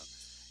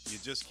you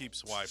just keep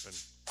swiping,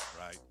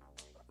 right?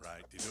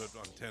 Right. You do it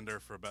on Tinder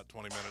for about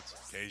 20 minutes.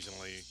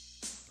 Occasionally,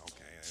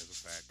 okay, there's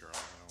a fat girl.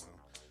 I don't know.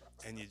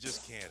 And you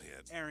just can't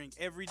hit. Airing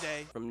every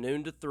day. From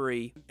noon to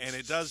 3. And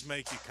it does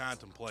make you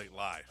contemplate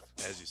life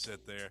as you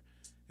sit there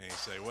and you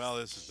say, well,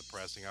 this is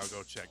depressing. I'll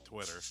go check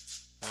Twitter.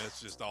 And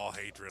it's just all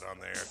hatred on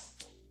there.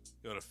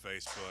 Go to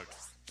Facebook.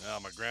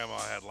 Well, my grandma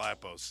had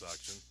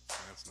liposuction.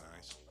 That's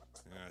nice.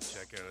 Yeah,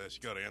 check out this.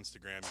 You go to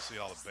Instagram, you see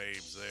all the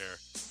babes there.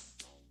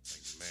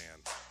 Think, man,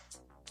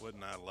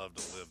 wouldn't I love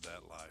to live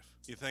that life?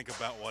 You think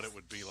about what it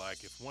would be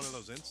like if one of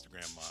those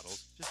Instagram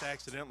models just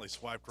accidentally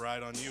swiped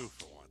right on you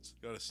for once.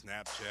 Go to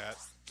Snapchat.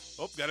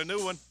 Oh, got a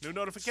new one. New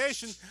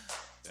notification.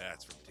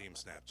 That's from Team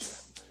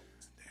Snapchat.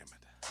 Damn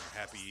it. And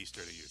happy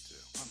Easter to you, too.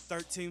 On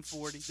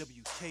 1340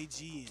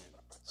 WKGN.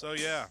 So,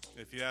 yeah,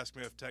 if you ask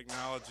me if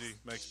technology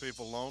makes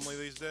people lonely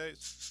these days,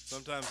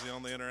 sometimes the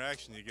only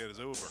interaction you get is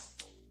Uber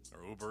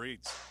or Uber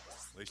Eats.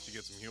 At least you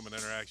get some human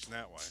interaction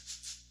that way.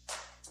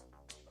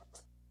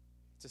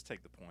 Just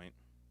take the point.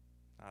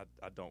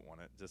 I don't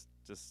want it.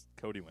 Just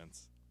Cody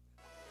wins.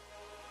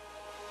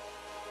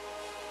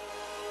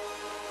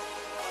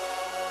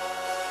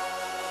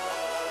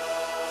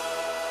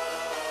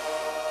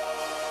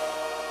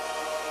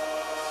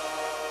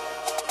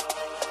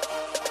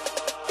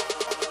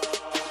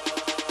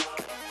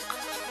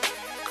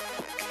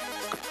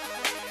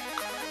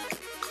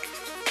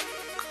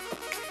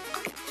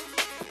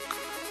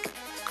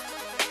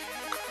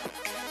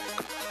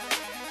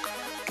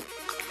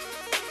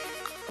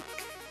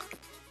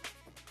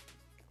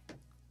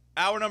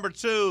 Hour number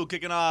 2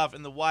 kicking off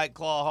in the White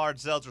Claw Hard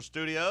Seltzer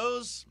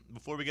Studios.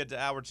 Before we get to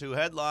hour 2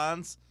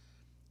 headlines,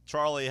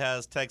 Charlie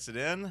has texted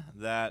in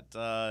that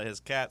his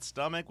cat's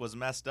stomach was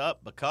messed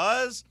up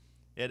because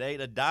it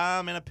ate a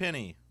dime and a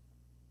penny.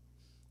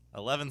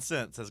 11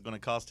 cents is going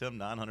to cost him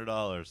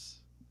 $900.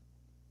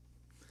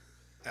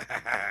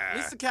 At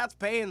least the cat's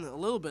paying a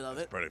little bit of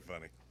it. Pretty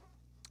funny.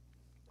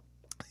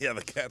 Yeah,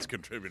 the cat's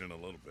contributing a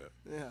little bit.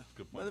 Yeah.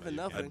 Good Better point, than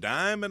man. nothing. A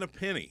dime and a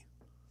penny.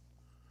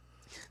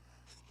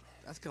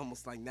 That's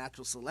almost like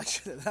natural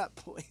selection at that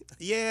point.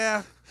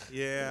 Yeah.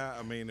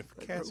 I mean, if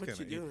a cat's What going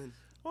to you eat. doing?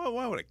 Well,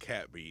 why would a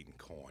cat be eating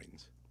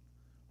coins?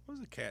 What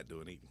is a cat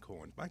doing eating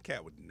coins? My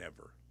cat would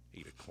never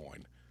eat a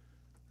coin.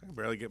 I can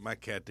barely get my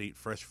cat to eat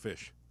fresh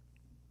fish.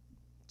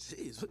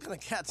 Jeez, what kind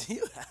of cat do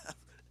you have?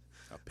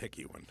 A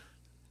picky one.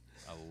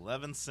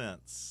 11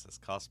 cents has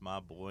cost my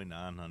boy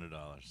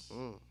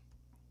 $900.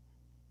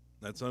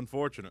 That's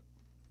unfortunate.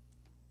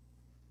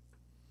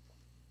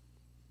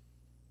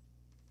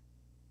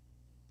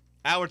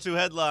 Hour 2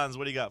 headlines.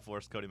 What do you got for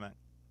us, Cody Mack?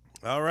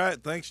 All right.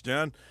 Thanks,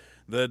 John.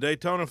 The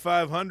Daytona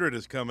 500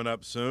 is coming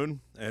up soon,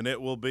 and it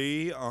will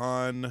be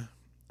on,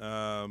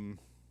 let's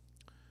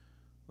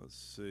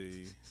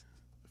see,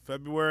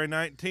 February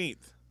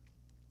 19th.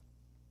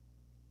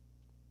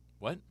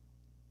 What?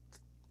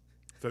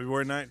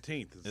 February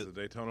 19th is the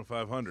Daytona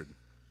 500.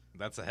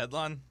 That's a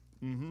headline?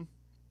 Mm-hmm.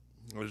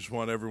 I just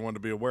want everyone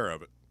to be aware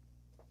of it.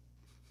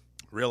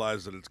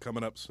 Realize that it's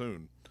coming up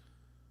soon.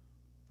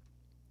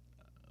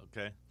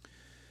 Okay.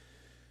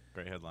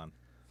 Great headline.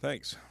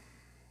 Thanks.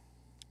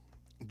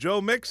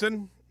 Joe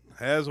Mixon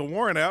has a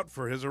warrant out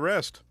for his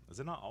arrest. Is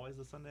it not always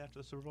the Sunday after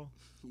the Super Bowl?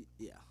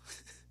 Yeah.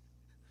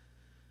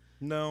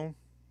 No.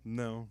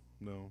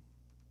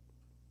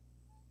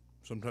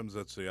 Sometimes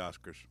that's the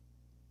Oscars.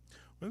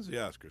 When's the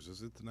Oscars?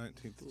 Is it the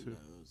 19th Who too?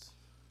 knows?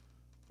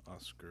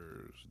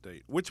 Oscars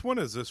date. Which one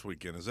is this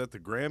weekend? Is that the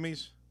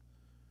Grammys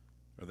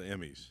or the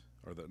Emmys?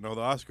 The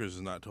Oscars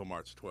is not till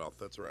March 12th.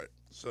 That's right.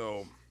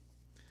 So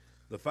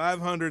the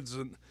 500s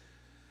and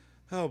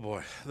oh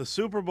boy, the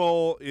Super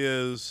Bowl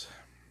is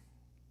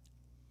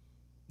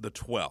the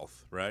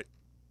 12th, right?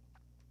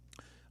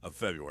 Of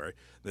February.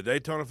 The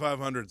Daytona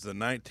 500 is the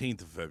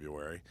 19th of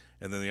February,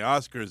 and then the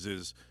Oscars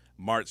is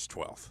March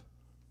 12th.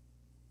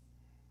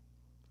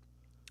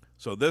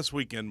 So this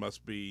weekend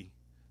must be,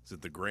 is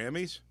it the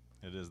Grammys?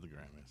 It is the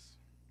Grammys.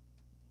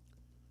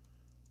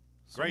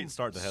 Great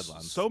start to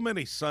headlines. So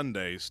many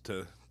Sundays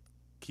to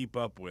keep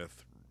up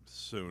with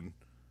soon.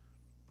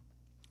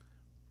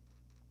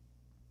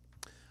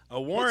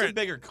 A warrant. What's a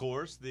bigger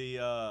course,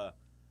 the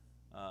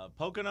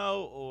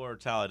Pocono or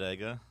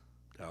Talladega?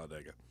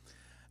 Talladega.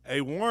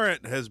 A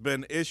warrant has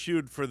been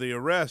issued for the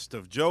arrest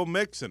of Joe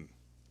Mixon,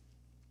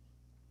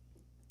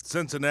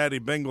 Cincinnati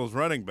Bengals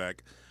running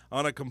back,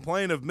 on a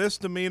complaint of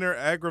misdemeanor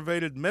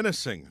aggravated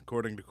menacing,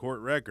 according to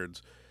court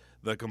records.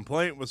 The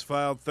complaint was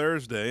filed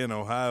Thursday in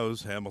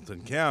Ohio's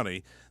Hamilton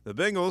County. The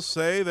Bengals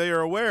say they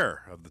are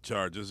aware of the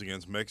charges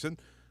against Mixon,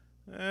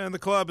 and the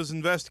club is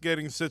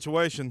investigating the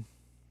situation.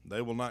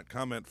 They will not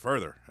comment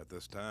further at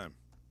this time.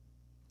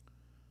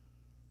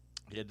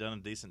 He had done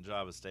a decent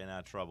job of staying out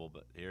of trouble,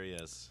 but here he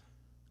is.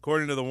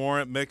 According to the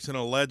warrant, Mixon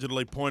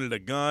allegedly pointed a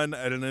gun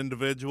at an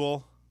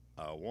individual,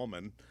 a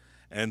woman,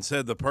 and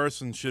said the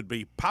person should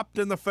be popped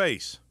in the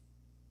face.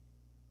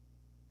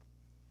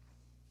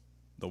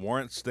 The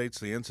warrant states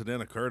the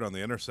incident occurred on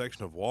the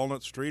intersection of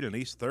Walnut Street and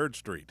East 3rd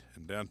Street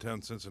in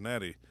downtown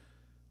Cincinnati,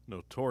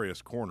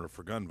 notorious corner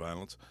for gun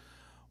violence.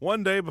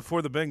 one day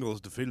before the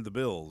Bengals defeated the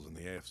Bills in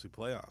the AFC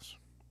playoffs.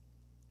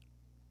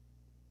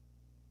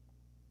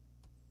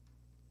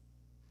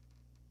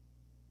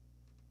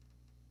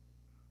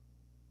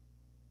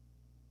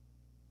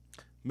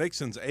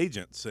 Mixon's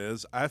agent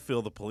says, I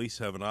feel the police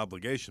have an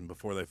obligation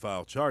before they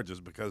file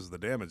charges because of the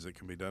damage that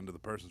can be done to the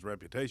person's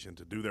reputation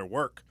to do their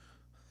work.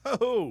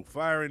 Oh,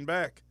 firing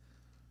back.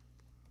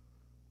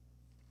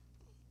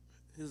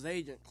 His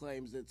agent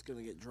claims it's going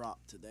to get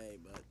dropped today,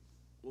 but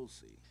we'll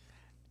see.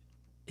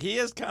 He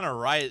is kind of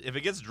right. If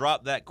it gets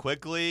dropped that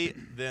quickly,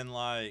 then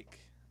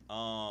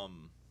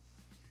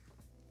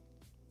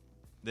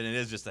then it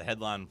is just a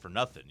headline for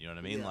nothing. You know what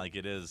I mean? Yeah. Like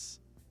it is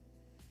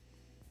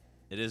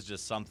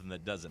just something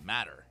that doesn't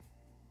matter.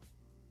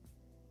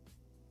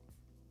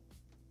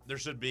 There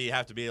should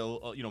have to be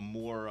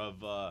more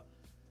of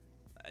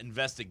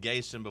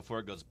investigation before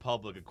it goes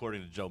public,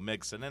 according to Joe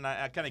Mixon. And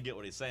I kind of get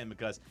what he's saying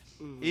because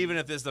even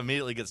if this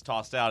immediately gets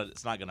tossed out,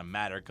 it's not going to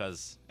matter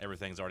because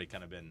everything's already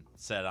kind of been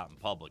said out in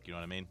public. You know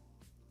what I mean?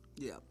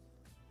 Yeah.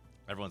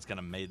 Everyone's kind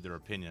of made their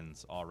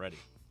opinions already.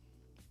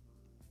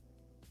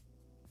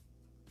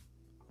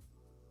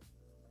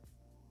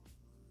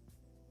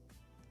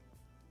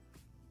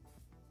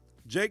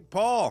 Jake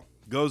Paul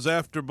goes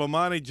after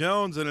Bomani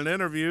Jones in an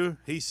interview.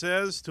 He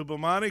says to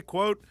Bomani,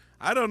 quote,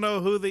 I don't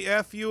know who the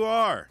F you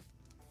are,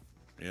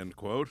 end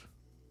quote.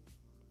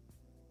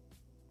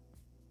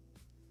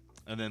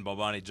 And then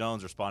Bomani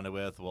Jones responded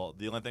with, well,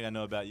 the only thing I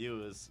know about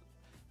you is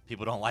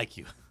people don't like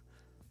you.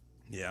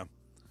 Yeah.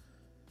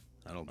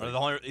 I don't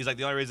He's like,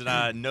 the only reason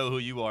I know who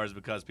you are is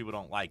because people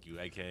don't like you,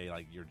 a.k.a.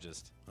 like you're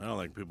just. I don't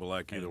think people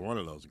like either one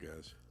of those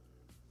guys.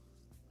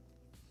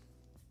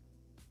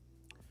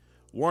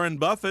 Warren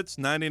Buffett's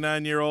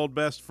 99-year-old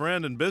best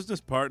friend and business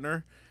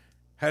partner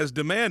has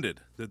demanded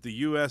that the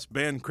U.S.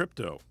 ban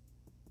crypto.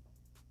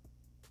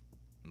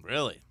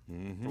 Really?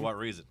 Mm-hmm. For what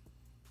reason?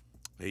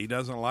 He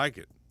doesn't like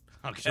it.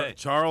 Okay.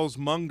 Charles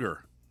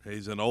Munger,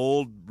 he's an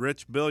old,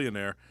 rich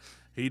billionaire.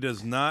 He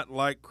does not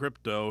like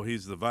crypto.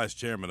 He's the vice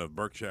chairman of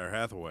Berkshire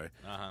Hathaway.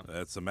 Uh-huh.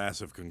 That's a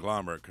massive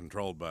conglomerate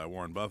controlled by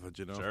Warren Buffett,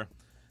 you know. Sure.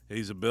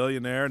 He's a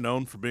billionaire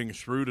known for being a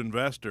shrewd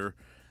investor.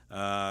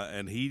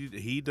 And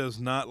he does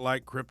not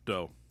like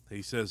crypto.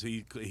 He says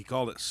he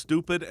called it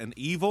stupid and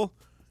evil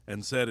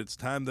and said it's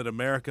time that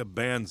America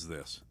bans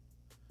this.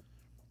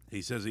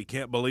 He says he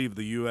can't believe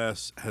the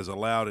U.S. has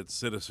allowed its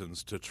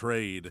citizens to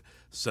trade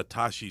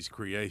Satoshi's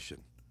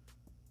creation.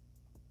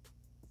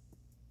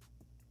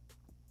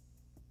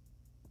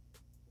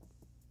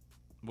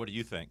 What do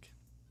you think?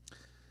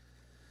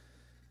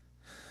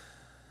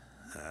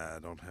 I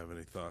don't have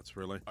any thoughts,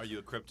 really. Are you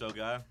a crypto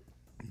guy?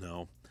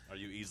 No. Are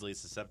you easily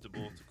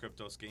susceptible to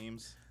crypto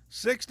schemes?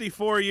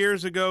 64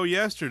 years ago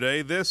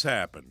yesterday, this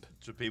happened.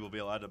 Should people be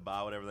allowed to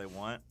buy whatever they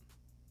want?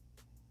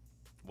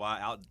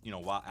 Why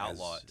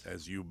outlaw it?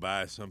 As you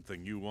buy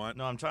something you want?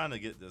 No, I'm trying to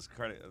get this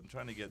credit. I'm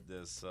trying to get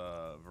this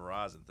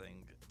Verizon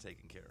thing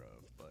taken care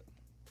of, but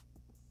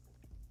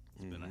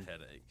it's been a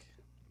headache.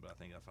 But I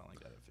think I finally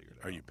got it figured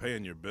out. Are you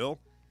paying your bill?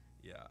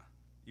 Yeah.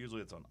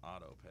 Usually it's on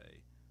auto pay,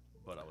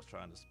 but I was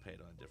trying to pay it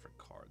on a different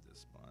card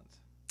this month.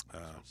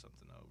 Switch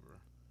something over.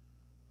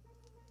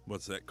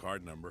 What's that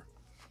card number?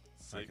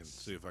 I can 6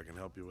 see if I can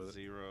help you with it.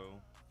 0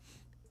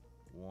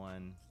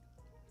 1.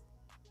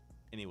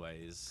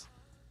 Anyways,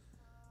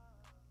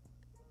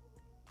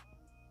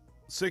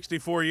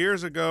 64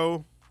 years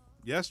ago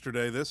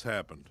yesterday, this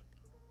happened.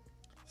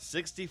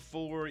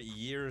 64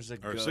 years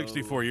ago. Or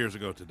 64 years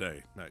ago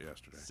today, not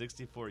yesterday.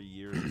 64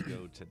 years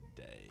ago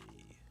today.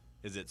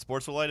 Is it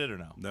sports related or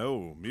no?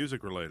 No,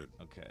 music related.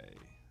 Okay.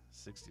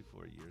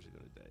 64 years ago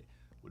today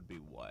would be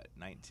what?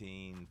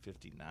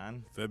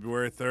 1959?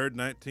 February 3rd,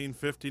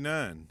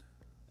 1959.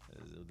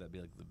 Would that be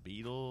like the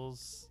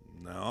Beatles?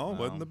 No,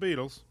 wasn't the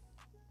Beatles.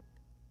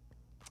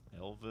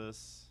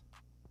 Elvis?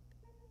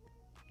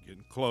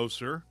 Getting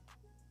closer.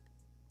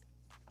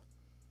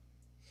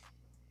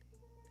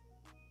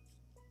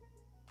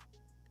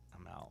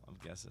 I'm out of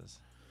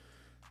guesses.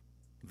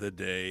 The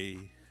day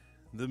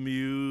the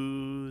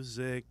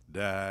music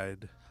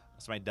died.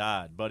 Somebody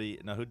died. Buddy,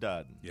 no, who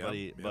died? Yep,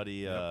 Buddy,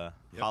 yep.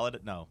 Holiday?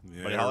 No.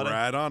 Yeah, Buddy Holiday?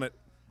 right on it.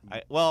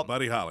 Buddy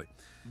Buddy Holly.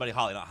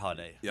 Holiday, not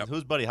Holiday. Yep.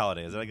 Who's Buddy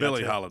Holiday? Is that a guy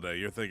Billie too? Holiday.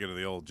 You're thinking of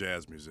the old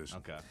jazz musician.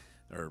 Okay.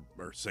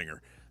 Or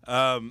singer.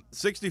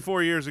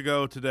 64 years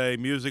ago today,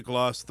 music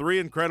lost three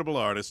incredible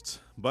artists.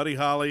 Buddy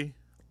Holly,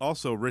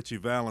 also Richie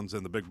Valens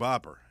and the Big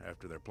Bopper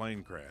after their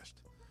plane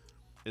crashed.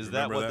 Is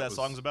Remember that what that that was-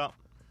 song's about?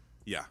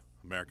 Yeah,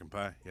 American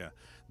Pie. Yeah,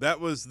 that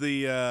was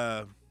the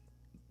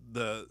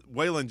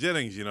Waylon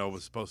Jennings.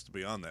 Was supposed to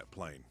be on that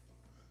plane,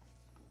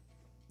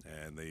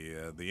 and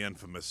the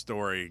infamous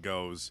story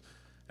goes,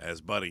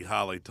 as Buddy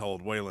Holly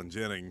told Waylon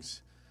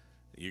Jennings,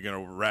 "You're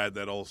gonna ride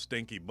that old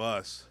stinky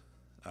bus.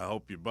 I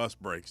hope your bus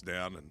breaks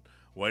down." And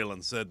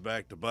Waylon said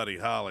back to Buddy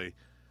Holly,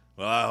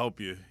 "Well, I hope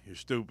your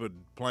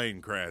stupid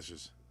plane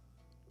crashes."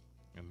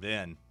 And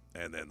then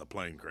the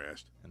plane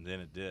crashed.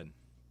 it did.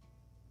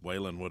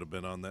 Waylon would have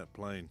been on that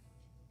plane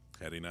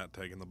had he not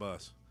taken the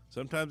bus.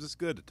 Sometimes it's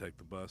good to take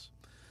the bus.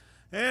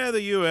 And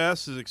the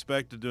U.S. is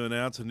expected to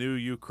announce a new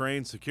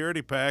Ukraine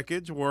security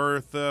package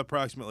worth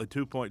approximately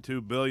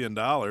 $2.2 billion.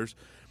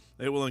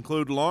 It will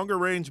include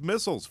longer-range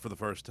missiles for the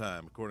first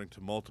time, according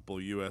to multiple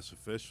U.S.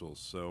 officials.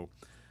 So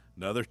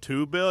another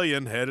 $2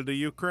 billion headed to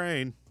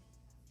Ukraine.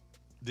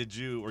 Were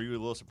you a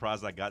little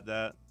surprised I got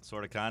that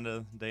sort of kind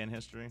of day in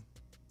history?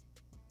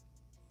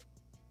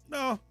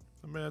 No,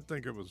 I mean, I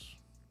think it was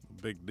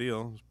a big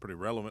deal. It was pretty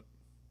relevant.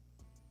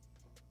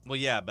 Well,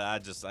 yeah, but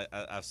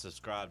I've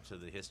subscribed to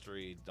the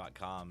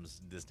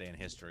history.com's This Day in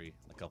History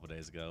a couple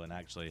days ago, and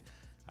actually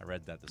I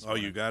read that this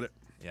morning. Oh, you got it?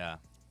 Yeah.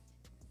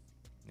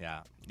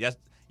 Yeah.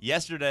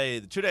 Yesterday,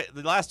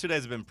 the last 2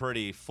 days have been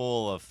pretty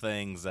full of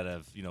things that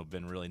have,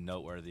 been really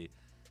noteworthy.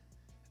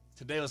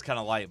 Today was kind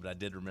of light, but I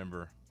did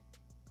remember.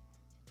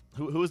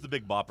 Who was the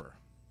Big Bopper?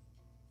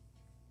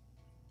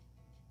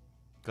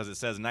 Because it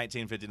says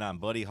 1959,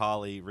 Buddy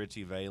Holly,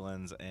 Richie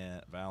Valens,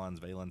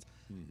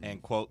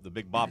 and, quote, the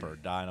Big Bopper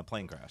die in a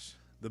plane crash.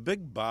 The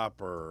Big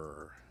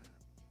Bopper,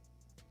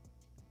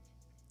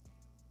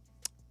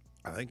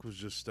 I think, was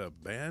just a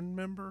band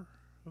member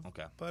of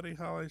Okay. Buddy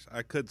Holly's.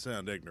 I could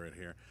sound ignorant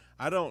here.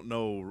 I don't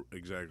know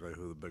exactly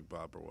who the Big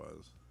Bopper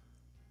was.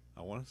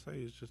 I want to say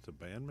he's just a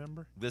band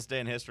member. This day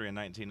in history in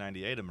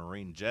 1998, a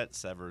Marine jet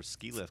severs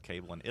ski lift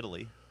cable in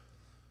Italy.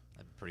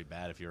 That'd be pretty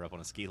bad if you're up on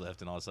a ski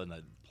lift and all of a sudden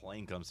a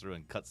plane comes through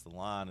and cuts the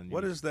line. And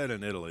What is that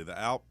in Italy? The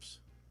Alps?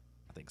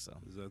 I think so.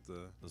 Is that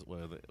the?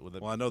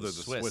 Well, I know they're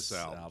the Swiss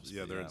Alps.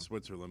 Yeah, but they're in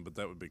Switzerland, but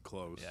that would be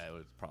close. Yeah, it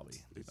would probably.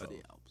 The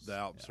Alps. The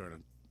Alps are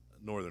in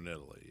northern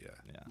Italy. Yeah.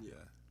 Yeah.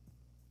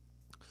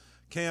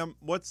 Cam,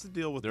 what's the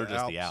deal with They're the just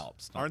Alps? the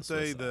Alps, not Aren't the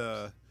they Swiss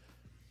Alps.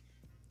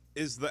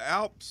 Is the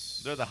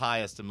Alps? They're the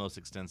highest and most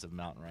extensive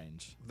mountain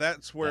range.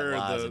 That's where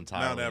lies the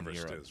entirely Mount in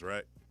Everest Europe. is,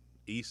 right?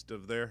 East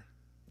of there.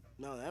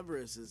 No,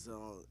 Everest is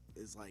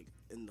like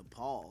in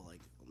Nepal, like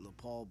on the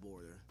Nepal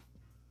border.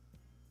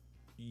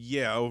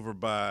 Yeah, over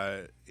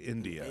by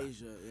India.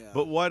 Asia, yeah.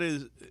 But what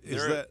is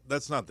They're- that?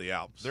 That's not the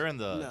Alps. They're in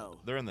the No.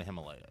 They're in the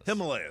Himalayas.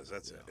 Himalayas.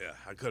 That's it. Yeah,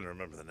 I couldn't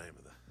remember the name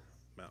of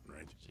the mountain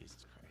range.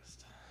 Jesus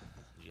Christ,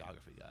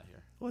 geography guy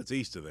here. Well, it's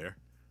east of there.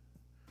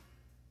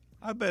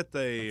 I bet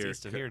they It's are.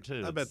 east of here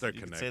too. I bet they're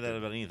you connected. can say that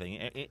about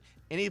anything.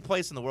 Any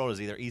place in the world is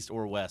either east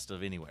or west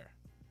of anywhere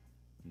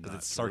because Not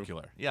it's true.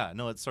 circular. Yeah,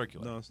 no, it's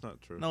circular. No, it's not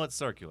true. No, it's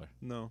circular.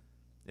 No.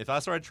 If I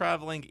started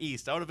traveling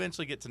east, I would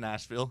eventually get to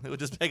Nashville. It would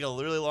just take a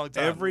really long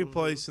time. Every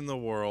place in the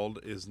world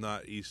is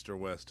not east or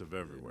west of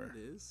everywhere.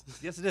 It is.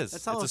 Yes, it is.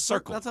 That's how it's a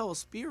circle. That's how a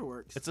spear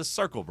works. It's a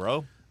circle,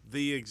 bro.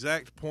 The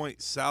exact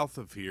point south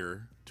of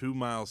here, 2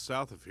 miles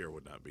south of here,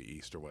 would not be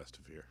east or west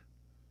of here,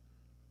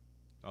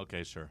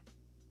 Okay, sure.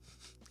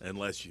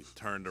 unless you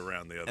turned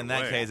around the other way. In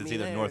that case, it's Me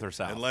either there. north or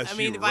south. unless I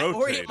mean, you if I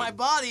rotated. orient my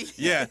body.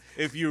 Yeah,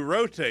 if you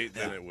rotate,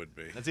 then it would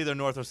be. It's either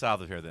north or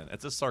south of here. Then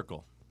it's a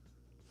circle.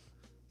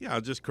 Yeah,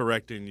 I'm just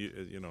correcting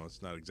you. You know,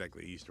 it's not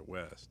exactly east or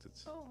west.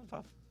 It's Oh, if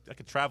I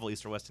could travel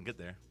east or west and get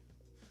there.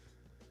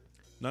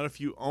 not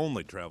if you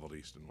only traveled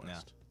east and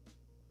west.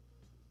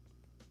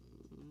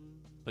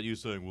 But you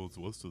saying, well, it's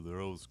west of there.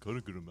 I was kind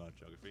of good at Mount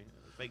geography.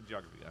 Fake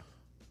geography guy.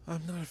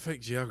 I'm not a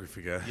fake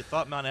geography guy. You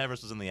thought Mount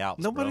Everest was in the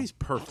Alps. Nobody's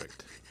bro.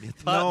 perfect. You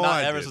thought No, Mount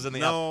I Everest was in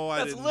didn't. the No, Alps. I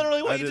That's didn't.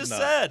 literally what I you did just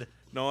not. said.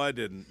 No, I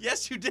didn't.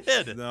 Yes, you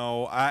did.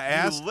 No, I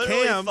asked You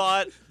literally Cam.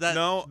 thought that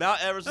No.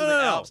 Mount Everest was No, in the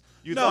no, no. Alps.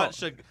 You No.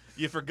 thought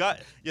you forgot.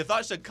 You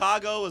thought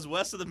Chicago was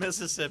west of the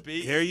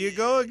Mississippi. Here you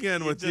go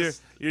again You with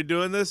just- you're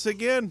doing this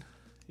again.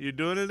 You're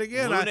doing it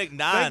again. Lunatic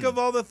 9. Think of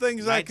all the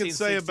things I could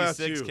say about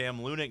 1966, you.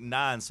 Cam, Lunatic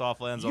 9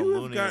 soft lands on You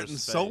have lunar gotten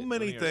so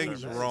many lunar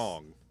things surface.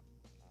 wrong.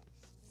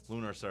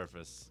 Lunar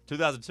surface.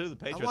 2002, the I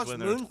Patriots watched win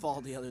their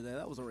Moonfall the other day.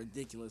 That was a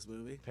ridiculous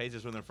movie.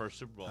 Patriots win their first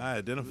Super Bowl. I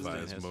identify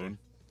This is as history. Moon.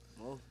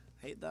 Well,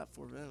 hate that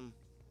for them.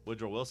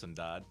 Woodrow Wilson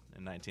died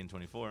in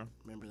 1924,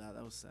 Remember that?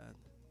 That was sad.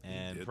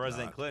 and did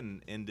President not.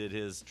 Clinton ended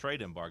his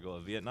trade embargo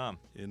of Vietnam.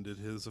 Ended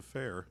his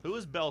affair. Who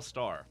is Belle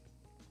Starr?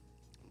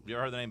 You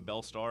ever heard the name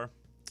Belle Starr?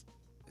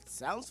 It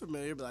sounds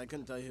familiar, but I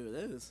couldn't tell you who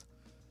it is.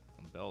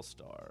 Belle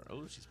Starr.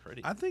 Oh, she's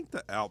pretty. I think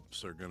the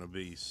Alps are going to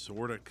be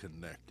sort of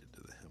connected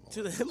to the Himalayas.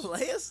 To the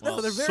Himalayas? Well,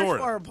 No, they're very sorta.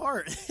 far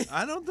apart.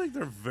 I don't think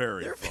they're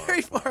very They're far.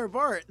 very far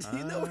apart.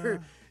 You know where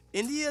Ah.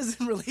 India is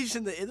in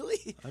relation to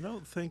Italy? I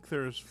don't think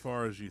they're as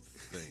far as you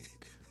think.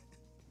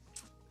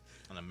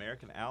 An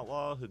American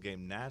outlaw who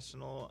gained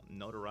national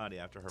notoriety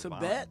after her Tibet?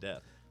 violent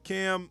death.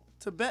 Cam,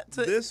 Tibet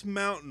to this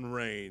mountain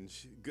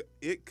range,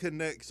 it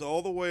connects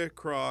all the way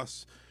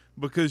across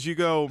because you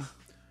go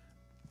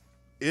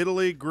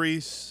Italy,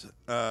 Greece,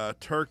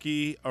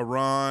 Turkey,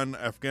 Iran,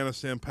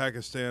 Afghanistan,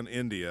 Pakistan,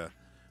 India.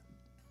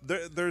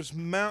 There's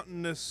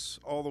mountainous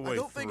all the way I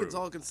don't think through. it's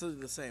all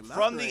considered the same. From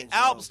mountain the range,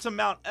 Alps though. to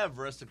Mount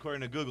Everest,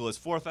 according to Google, is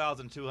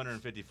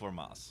 4,254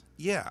 miles.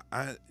 Yeah,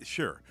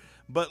 sure.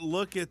 But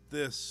look at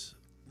this.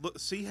 Look,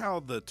 see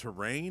how the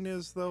terrain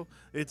is, though?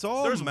 It's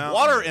all There's mountainous.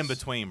 water in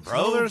between, bro.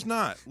 No, there's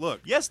not.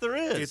 Look. Yes, there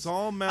is. It's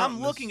all I'm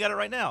mountainous. looking at it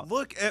right now.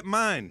 Look at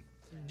mine.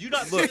 Do you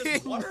not see Look.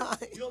 this water?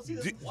 Nice. You don't see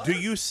this Do, water? do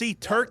you see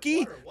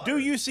Turkey? water. Do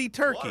you see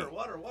Turkey?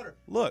 Water.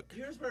 Look.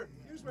 Here's where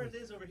it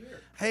is over here.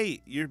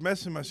 Hey, you're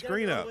messing my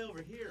screen up.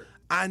 Over here.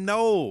 I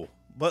know,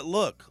 But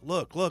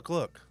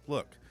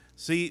look.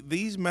 See,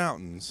 these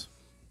mountains.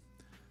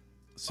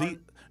 See,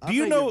 I do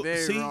you think know? you're very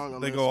See, wrong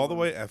on they this go all the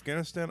one. way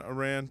Afghanistan,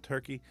 Iran,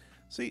 Turkey.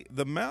 See,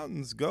 the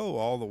mountains go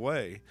all the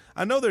way.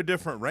 I know they're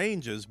different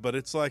ranges, but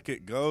it's like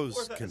it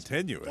goes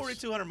continuous.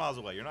 4,200 miles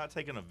away. You're not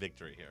taking a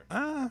victory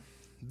here.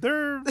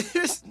 They're.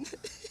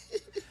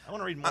 I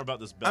want to read more about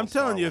this. I'm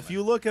telling you, if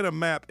you look at a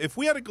map, if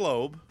we had a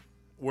globe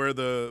where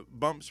the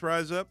bumps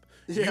rise up,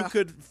 you Yeah.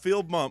 could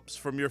feel bumps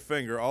from your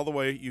finger all the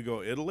way. You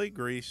go Italy,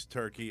 Greece,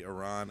 Turkey,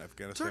 Iran,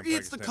 Afghanistan, Turkey,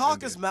 it's the Pakistan,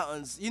 Caucasus India.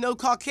 Mountains. You know,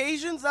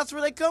 Caucasians, that's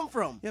where they come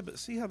from. Yeah, but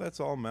see how that's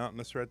all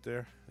mountainous right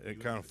there? It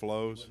kind of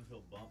flows. wouldn't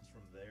feel bumps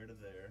from there to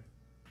there.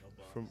 No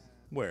bumps. From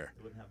where?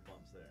 It wouldn't have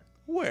bumps there.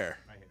 Where?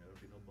 Right here. There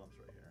would be no bumps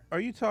right here. Are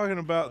you talking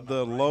about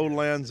the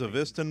lowlands of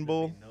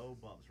Istanbul? No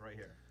bumps right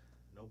here.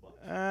 No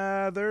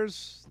bumps.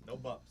 There's. No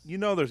bumps. You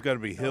know, there's got to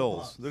be hills.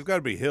 bumps. There's got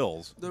to be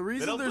hills. The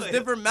reason don't there's put-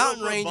 different they don't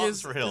mountain put bumps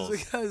ranges for hills.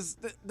 is because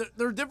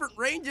they're different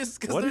ranges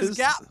because What there's is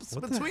gaps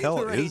what between the hell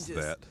the ranges. is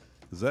that?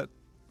 Is that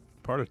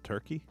part of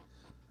Turkey?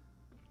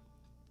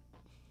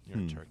 You're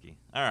in Turkey.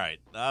 All right.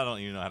 I don't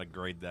even know how to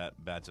grade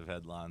that batch of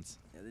headlines.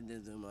 Yeah, they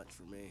didn't do much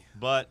for me.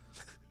 But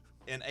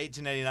in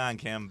 1889,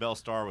 Cam, Belle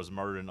Starr was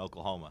murdered in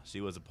Oklahoma. She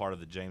was a part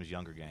of the James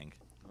Younger gang.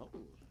 Oh.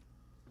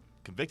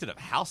 Convicted of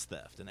house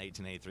theft in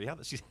 1883. How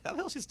the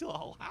hell did she steal a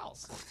whole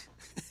house?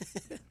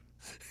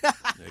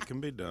 It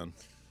can be done.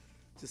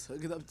 Just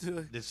hook it up to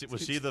it.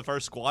 Was she the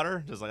first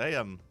squatter? Just like, hey,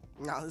 I'm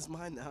No, this is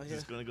mine now. Yeah.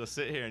 just going to go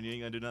sit here and you ain't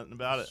going to do nothing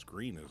about The it.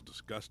 screen is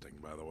disgusting,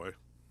 by the way.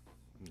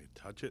 You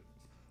touch it.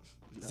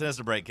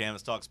 Sinister break, Cam.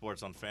 Let's talk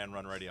sports on Fan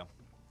Run Radio.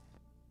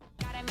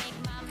 Gotta make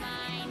my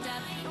mind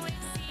up. Which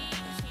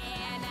seat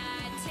can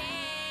I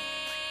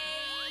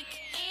take?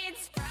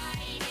 It's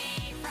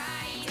Friday.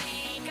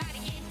 Gotta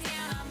get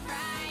down on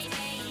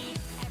Friday.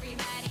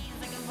 Everybody's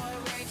looking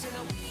forward to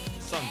the week.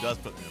 This song does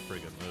put me in a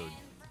pretty good mood.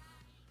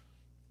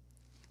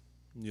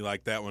 You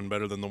like that one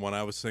better than the one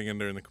I was singing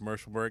during the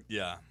commercial break?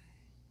 Yeah.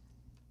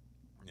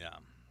 Yeah.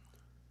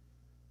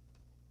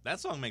 That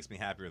song makes me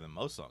happier than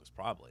most songs,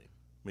 probably.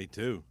 Me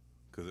too,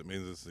 because it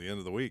means it's the end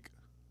of the week.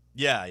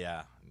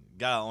 Yeah.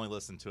 Gotta only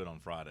listen to it on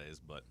Fridays,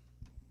 but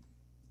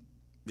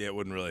Yeah, it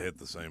wouldn't really hit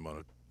the same on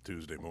a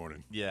Tuesday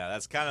morning. yeah,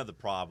 that's kind of the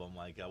problem.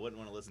 Like, I wouldn't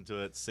want to listen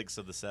to it 6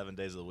 of the 7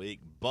 days of the week,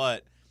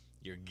 but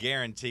you're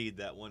guaranteed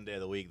that one day of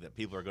the week that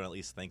people are going to at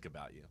least think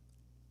about you.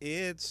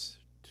 It's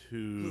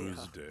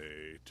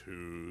Tuesday.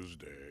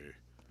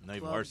 No, even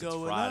Club worse, it's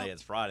going Friday. up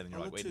It's Friday, and you're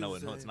on like, a wait, no,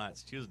 it's Tuesday. not.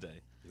 It's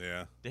Tuesday.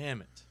 Yeah.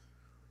 Damn it.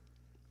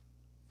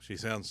 She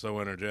sounds so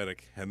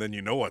energetic. And then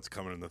you know what's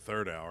coming in the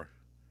third hour.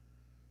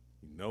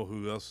 You know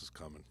who else is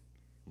coming.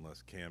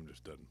 Unless Cam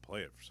just doesn't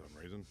play it for some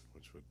reason,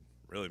 which would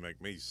really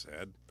make me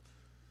sad.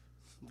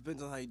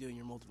 Depends on how you do in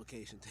your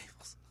multiplication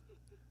tables.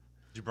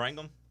 Did you bring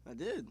them? I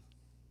did.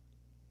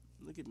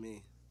 Look at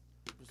me.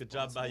 Good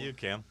job by you,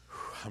 Cam.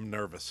 I'm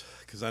nervous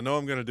because I know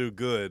I'm going to do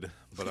good,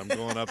 but I'm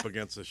going up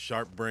against a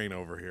sharp brain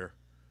over here.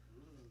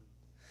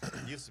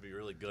 I used to be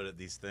really good at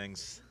these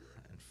things.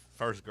 In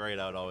first grade,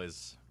 I would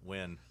always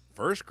win.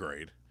 First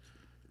grade?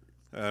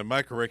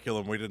 My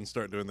curriculum, we didn't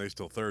start doing these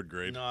till third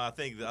grade. No, I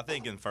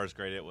think in first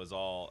grade it was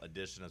all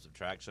addition and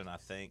subtraction, I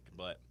think,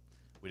 but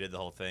we did the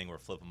whole thing where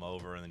flip them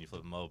over and then you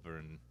flip them over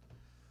and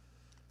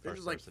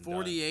There's like person done.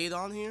 48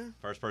 on here.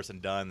 First person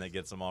done that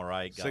gets them all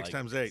right. Got 6 like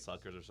times 8.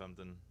 Suckers or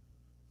something.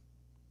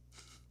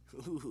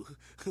 Ooh.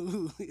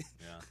 Yeah.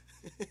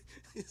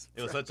 It's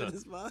It was such prepping a-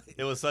 his mind.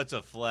 It was such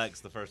a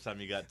flex the first time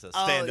you got to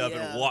Oh, stand up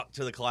yeah. and walk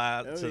to the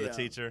class Oh, to the yeah.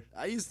 teacher.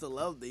 I used to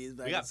love these.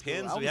 Back We in got school.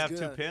 pins. I We was have 2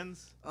 good.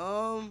 pins.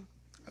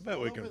 I bet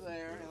we Over can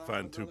there, and I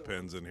find have 2 another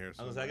pins in here.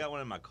 I got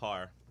one in my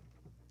car.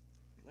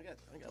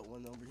 I got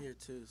one over here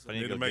too. So I Need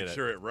need to go make get it.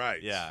 sure it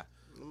writes. Yeah.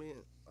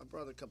 I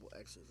brought a couple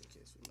extras in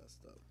case we messed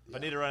up. If I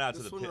need to run out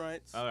to This the one pit.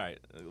 writes. All right.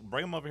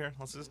 Bring them over here.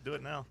 Let's just do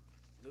it now.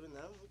 Do it now.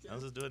 Okay.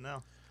 Let's just do it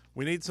now.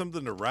 We need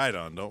something to write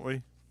on, don't we?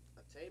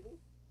 A table.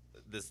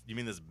 You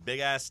mean this big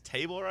ass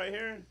table right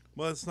here?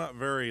 Well, it's not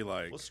very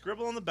like. We'll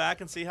scribble on the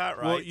back and see how it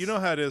writes. Well, you know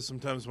how it is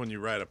sometimes when you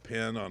write a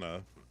pen on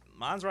a.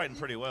 Mine's writing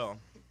pretty well.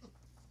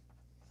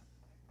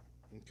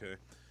 Okay.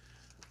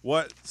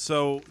 What?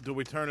 So, do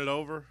we turn it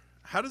over?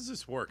 How does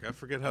this work? I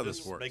forget how this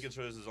Just works. making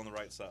sure this is on the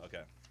right side.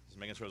 Okay. Just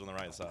making sure it's on the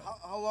right side.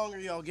 How long are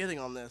y'all getting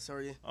on this?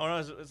 Are you? Oh,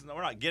 no,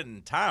 we're not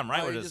getting time,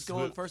 right? Oh, We're you're just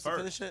going first to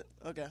finish it.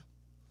 Okay.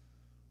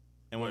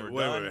 And when we're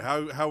Wait,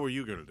 done, how were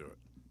you going to do it?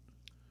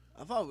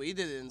 I thought we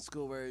did it in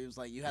school where it was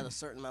like you had a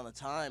certain amount of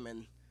time,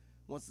 and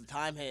once the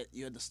time hit,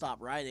 you had to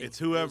stop writing. It's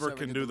whoever Whoever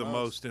can did do the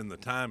most in the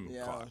time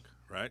Yeah. clock,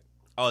 right?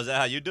 oh, is that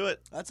how you do it?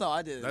 That's how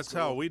I did it. That's in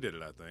school. how we did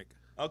it, I think.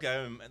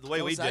 Okay. The way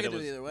No, we so I did it could do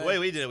was it either way. the way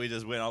we did it. We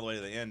just went all the way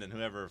to the end, and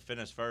whoever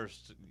finished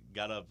first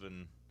got up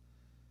and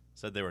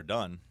said they were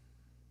done.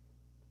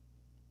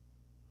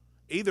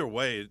 Either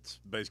way, it's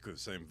basically the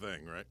same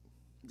thing, right?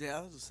 Yeah.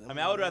 It was the same I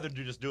mean, I would way. rather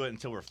just do it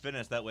until we're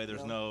finished. That way,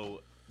 there's Yeah. no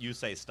you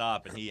say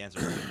stop and he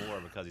answers two more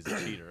because he's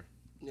a cheater.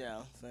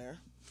 Yeah, fair.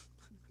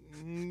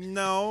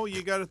 No,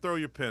 you got to throw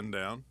your pen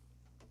down.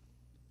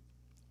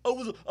 I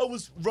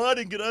was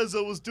writing it as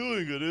I was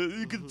doing it.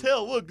 You can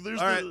tell. Look, there's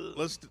All right,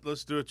 let's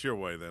do it your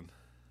way then.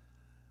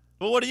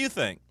 But what do you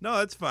think? No,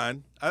 that's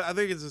fine. I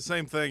think it's the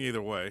same thing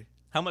either way.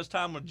 How much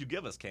time would you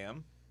give us,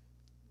 Cam?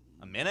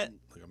 A minute?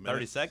 Like a minute.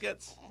 30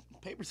 seconds?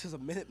 Paper says a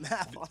minute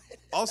math on it.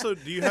 Also,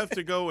 do you have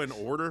to go in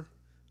order,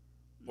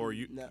 or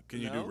No, can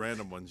you do no.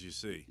 random ones you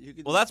see? You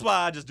can Well, that's why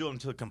I just do them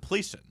to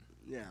completion.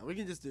 Yeah, we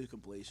can just do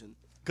completion.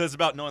 Because it's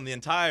about knowing the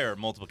entire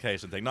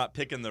multiplication thing, not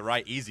picking the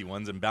right easy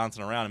ones and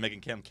bouncing around and making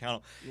Cam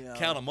count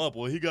them up.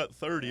 Well, he got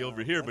 30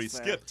 over here, but he that's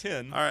fair. skipped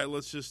 10. All right,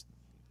 let's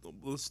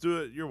do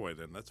it your way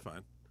then. That's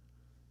fine.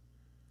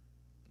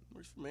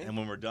 Works for me. And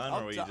when we're done,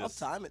 are we I'll just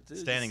time it too.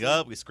 standing just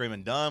up? We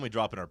screaming done? We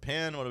dropping our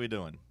pen? What are we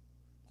doing?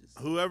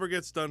 Whoever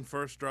gets done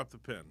first, drop the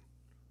pin,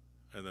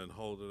 and then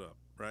hold it up.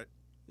 Right?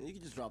 You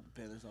can just drop the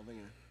pen or something.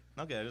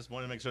 Okay, I just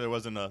wanted to make sure there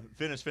wasn't a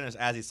finish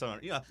as he's son.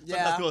 You know, Yeah.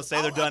 sometimes people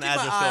say they're I'll done keep as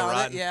my they're eye still on it.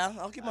 riding. Yeah,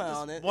 I'll keep my eye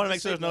on it. Want to make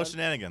Just sure say there's no done.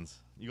 shenanigans.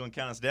 You gonna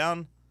count us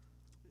down?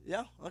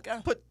 Yeah. Okay.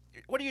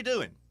 What are you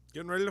doing?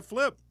 Getting ready to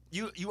flip.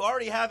 You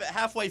already have it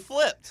halfway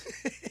flipped.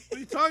 What are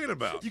you talking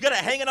about? You got it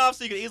hanging off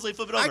so you can easily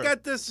flip it over. I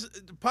got this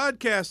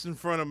podcast in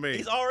front of me.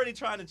 He's already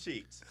trying to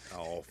cheat.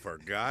 Oh, for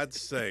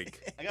God's sake!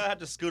 I gotta have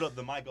to scoot up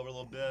the mic over a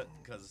little bit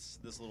because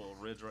this little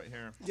ridge right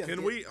here. Yeah, Can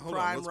get we hold on?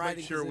 prime Let's make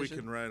riding sure we position.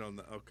 can ride on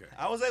the. Okay.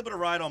 I was able to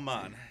ride on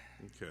mine.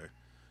 Okay.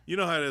 You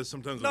know how it is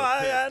sometimes No, with a I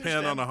pen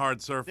understand. on a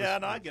hard surface. Yeah,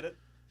 no, I get it.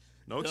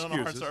 No Been on a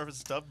hard excuses. surface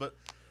and stuff, but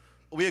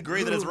we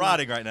agree that it's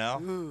riding right now.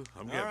 I'm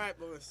getting. All right,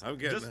 boys. I'm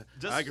getting.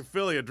 Just- I can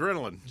feel the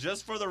adrenaline.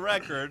 Just for the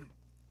record,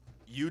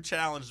 you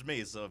challenged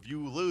me, so if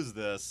you lose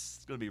this,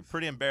 it's gonna be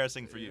pretty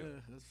embarrassing for you. Yeah,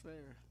 that's fair.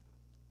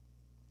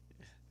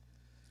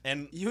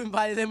 And You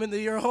invited him into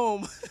your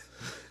home.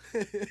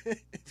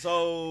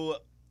 so,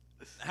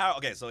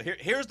 so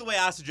here's the way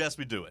I suggest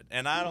we do it,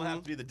 and I don't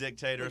have to be the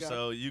dictator, Okay.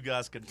 so you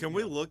guys could. Can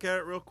we look at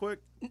it real quick?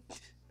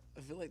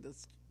 I feel like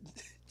that's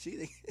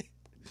cheating.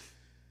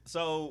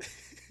 So, all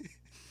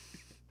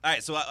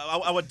right. So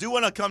I do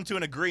want to come to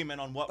an agreement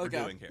on what we're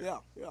doing here. Yeah,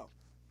 yeah.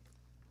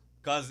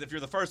 Because if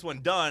you're the first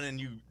one done, and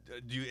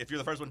if you're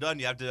the first one done,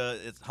 you have to.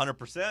 It's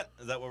 100%.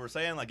 Is that what we're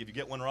saying? Like if you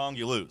get one wrong,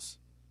 you lose,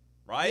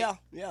 right? Yeah,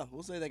 yeah.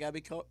 We'll say they gotta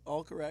be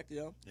all correct.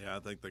 Yeah. Yeah, I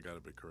think they got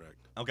to be correct.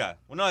 Okay.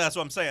 Well, no, that's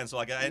what I'm saying. So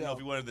like I didn't know Yeah. if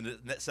you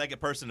wanted the second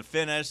person to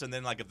finish, and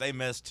then like if they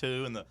missed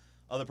two and the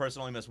other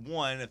person only missed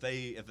one, if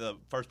the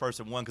first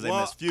person won because they Well,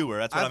 missed fewer.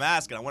 That's what I- I'm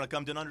asking. I want to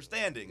come to an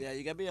understanding. Yeah,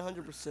 you gotta be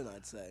 100%.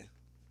 I'd say.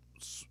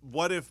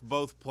 What if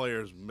both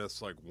players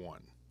miss like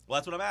one? Well,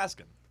 that's what I'm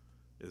asking.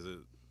 Is it?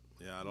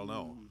 Yeah, I don't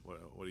know.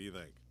 What do you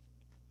think?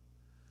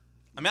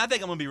 I mean, I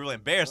think I'm gonna be really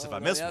embarrassed if I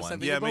miss one.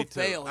 Yeah, me me both too.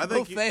 fail. I I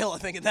think both fail. I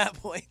think at that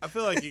point. I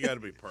feel like you got to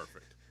be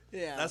perfect.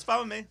 Yeah. That's fine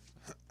with me.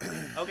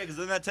 Okay, because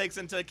then that takes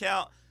into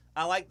account.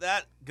 I like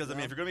that because I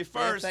mean, if you're gonna be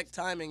first, Affect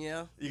timing.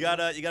 Yeah. you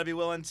gotta be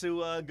willing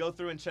to go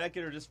through and check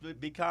it or just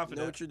be confident.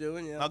 Know what you're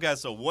doing. Yeah. Okay,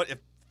 so what if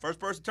first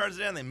person turns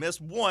it in, they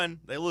miss one,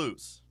 they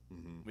lose.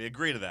 We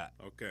agree to that.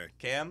 Okay.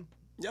 Cam,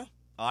 Yeah.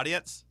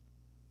 audience,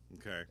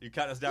 Okay. you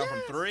counting us down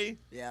from 3?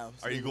 Yeah.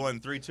 Are you going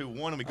 3, 2,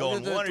 1, and we I'm go on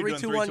gonna do one? Or are you 3,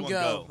 doing 2, 3, 1, 2, 1, go?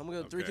 go? I'm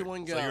gonna go 3, Okay. 2,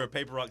 1, go. So you're a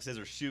paper rock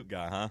scissors shoot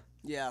guy, huh?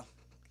 Yeah.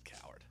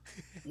 Coward.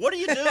 What are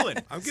you doing?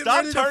 I'm getting Stop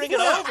ready to turning it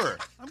flip. over.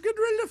 I'm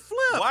getting ready to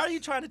flip. Why are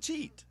you trying to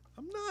cheat?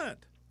 I'm not.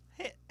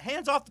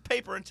 Hands off the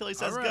paper until he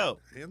says All right. go.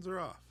 Hands are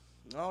off.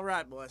 All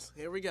right, boys.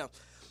 Here we go.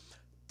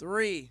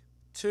 3,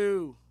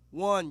 2,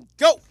 1,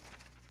 go.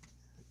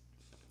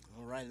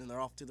 All right, and they're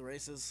off to the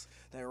races.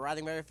 They're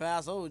riding very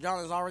fast. Oh,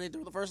 John is already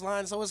through the first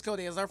line. So is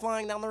Cody as they're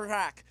flying down the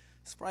track.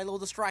 It's probably a little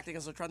distracting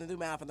as they're trying to do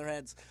math in their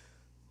heads.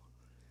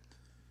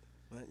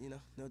 But,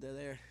 no dead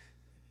air.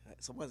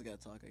 Somebody's got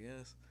to talk, I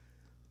guess.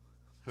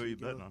 Who are you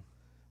betting on?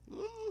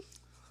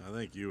 I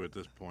think you at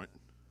this point.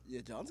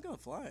 Yeah, John's going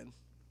to flying.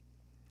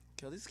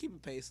 Cody's keeping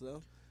pace,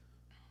 though.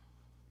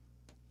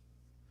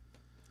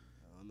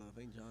 Oh, no, I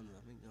think John.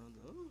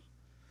 Oh,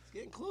 it's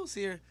getting close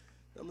here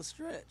on the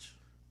stretch.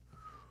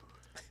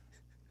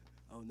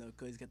 Oh, no,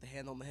 Cody's got the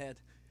hand on the head.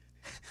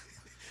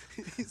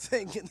 He's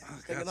thinking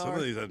God, some hard.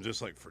 of these I'm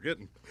just like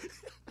forgetting.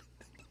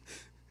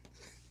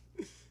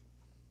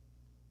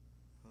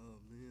 Oh,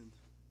 man.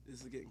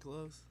 This is getting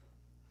close.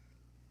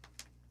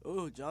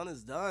 Oh, John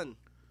is done.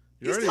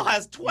 He still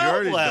has 12 you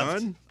already left.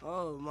 Done?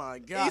 Oh, my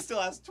He God.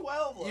 still has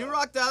 12 left. You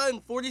rocked out in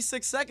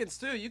 46 seconds,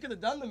 too. You could have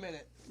done the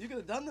minute. You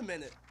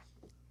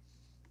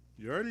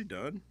already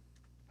done?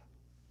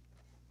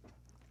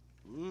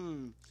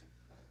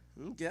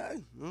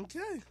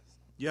 Okay.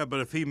 Yeah,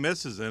 but if he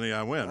misses any,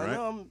 I win, I right?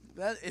 know.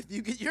 If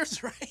you get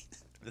yours right.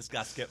 This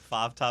guy skipped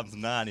 5 times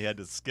 9. He had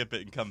to skip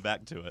it and come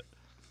back to it.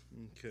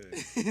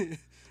 Okay.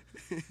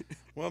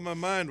 Well, my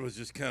mind was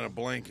just kind of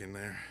blanking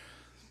there.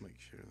 Let's make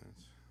sure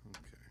that's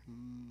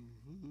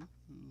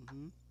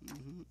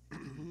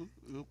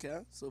okay. Okay,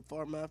 so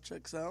far math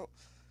checks out.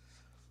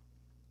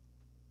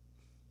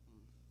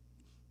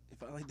 You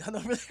finally done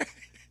over there?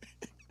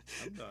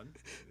 I'm done.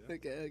 Yeah.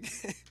 Okay.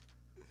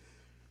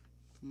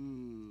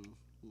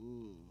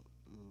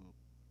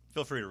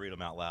 Feel free to read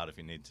them out loud if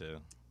you need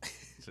to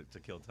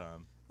kill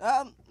time.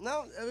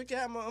 No, okay,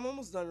 I'm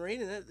almost done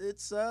reading it.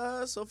 It's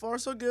so far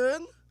so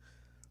good.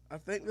 I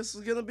think this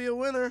is gonna be a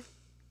winner.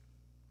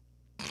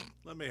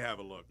 Let me have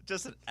a look.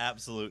 Just an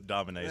absolute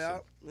domination.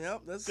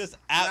 Yep. This Just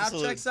math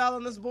absolute- checks out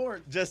on this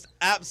board. Just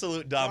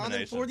absolute Gone in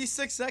domination.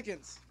 46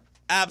 seconds.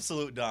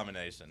 Absolute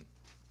domination.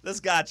 This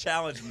guy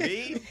challenged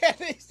me.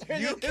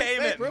 You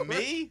came at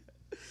me.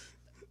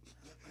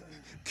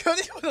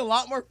 Cody put a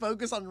lot more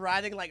focus on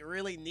riding like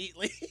really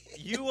neatly.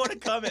 You want to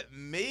come at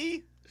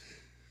me?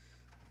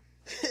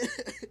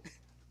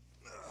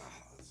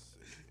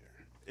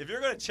 If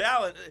you're going to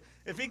challenge,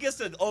 if he gets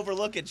to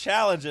overlook and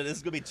challenge it,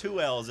 it's going to be 2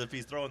 L's if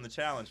he's throwing the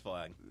challenge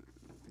flag.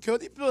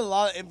 Cody put a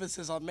lot of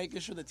emphasis on making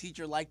sure the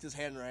teacher liked his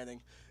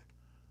handwriting.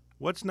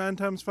 What's 9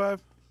 times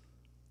 5?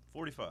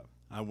 45.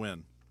 I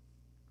win.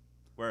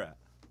 Where at?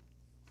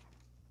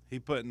 He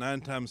put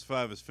 9 times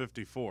 5 is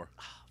 54.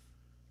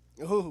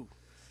 Ooh.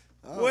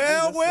 Oh,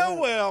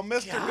 Well, man,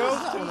 Mr. that's Goes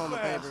going too on the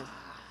fast. paper.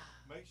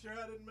 Make sure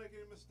I didn't make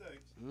any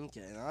mistakes.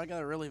 Okay, now I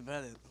gotta really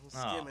vet it.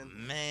 I'm Oh,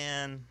 skimming.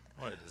 man.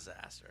 What a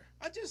disaster.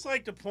 I'd just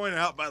like to point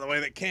out, by the way,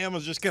 that Cam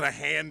was just going to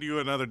hand you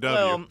another W.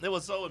 Well, it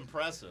was so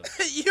impressive.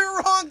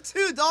 You're wrong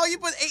too, dog. You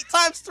put 8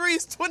 times 3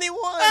 is 21.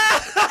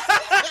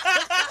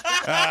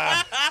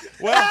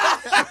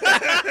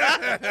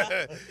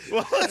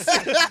 Well,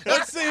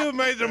 let's see who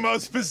made the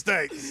most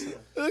mistakes.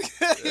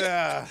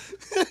 Yeah.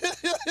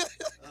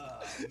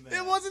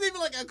 It wasn't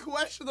even like a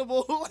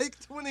questionable like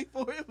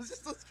 24. It was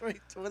just a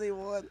straight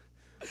 21.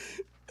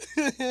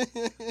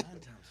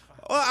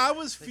 Well, I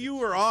was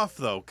fewer off,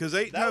 though, because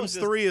 8 That was times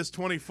just- 3 is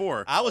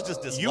 24. I was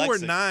just dyslexic. You were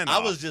 9 I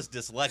off. was just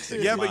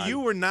dyslexic. Yeah, in but mine. you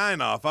were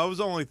 9 off. I was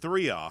only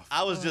 3 off.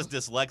 I was just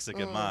dyslexic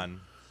in mine.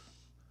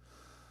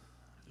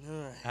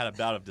 Alright. Had a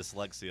bout of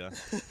dyslexia.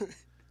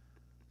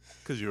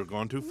 Because you were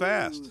going too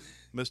fast.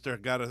 Mister,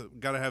 gotta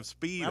have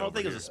speed. I don't over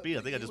think it was here. a speed.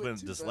 I think I just went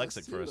too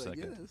dyslexic fast, for a too, I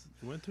second. guess.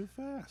 You went too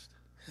fast.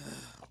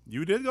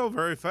 You did go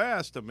very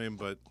fast. I mean,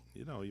 but,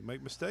 you know, you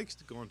make mistakes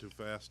going too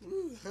fast.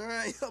 All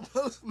right, I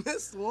both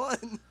missed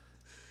one.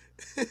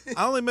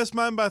 I only missed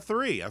mine by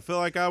 3. I feel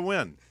like I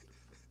win.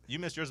 You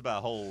missed yours by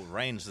a whole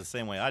range the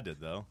same way I did,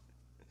 though.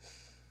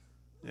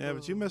 Yeah,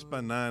 but you missed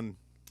by 9,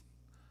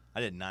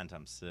 I did 9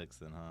 times 6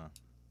 then, huh?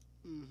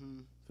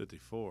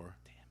 54.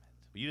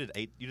 You did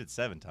 8. You did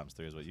 7 times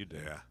 3 is what you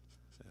did. Yeah.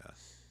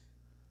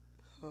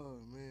 Oh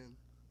man,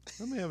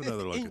 Let me have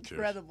another look at yours.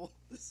 incredible.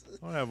 I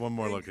want to have one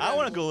more look at I yours.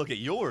 want to go look at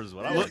yours.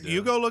 What I want Look, to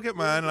you do. go look at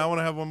mine, and I want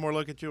to have one more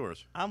look at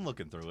yours. I'm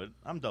looking through it.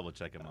 I'm double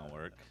checking my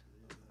work.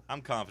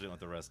 I'm confident with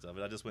the rest of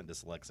it. I just went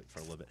dyslexic for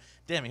a little bit.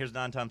 Damn it, here's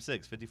 9 times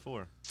 6,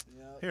 54.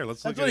 Here,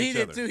 let's That's look what at he each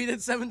did other. too. He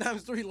did 7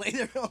 times 3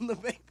 later on the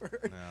paper.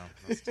 No,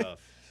 that's tough.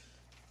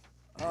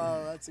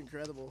 Oh, that's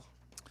incredible.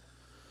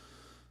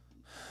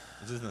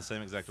 Is this in the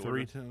same exact 3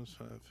 order? times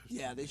 5. 15.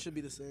 Yeah, they should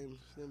be the same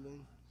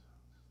thing.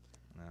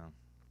 No.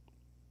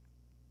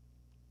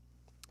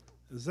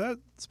 Is that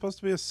supposed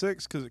to be a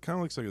 6? Because it kind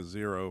of looks like a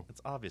 0. It's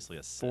obviously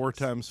a 6. 4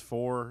 times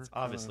 4. It's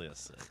obviously a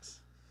 6.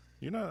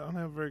 You don't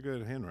have very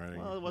good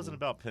handwriting. Well, it wasn't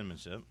about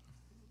penmanship.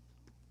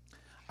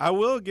 I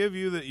will give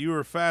you that you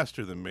were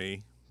faster than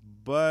me,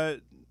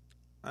 but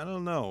I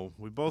don't know.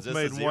 We both Is this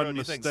made a 0? one Do you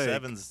mistake. think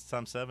 7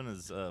 times 7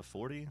 is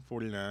 40?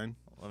 49.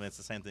 Well, I mean, it's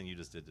the same thing you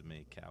just did to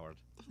me, coward.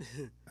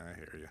 I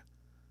hear you.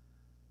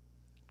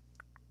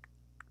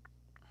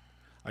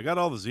 I got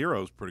all the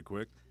zeros pretty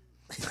quick.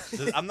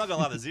 I'm not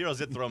gonna lie, the zeros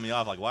did throw me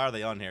off. Like, why are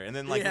they on here? And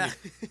then, like,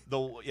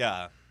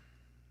 Yeah.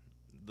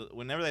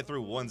 whenever they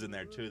threw 1s in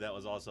there too, that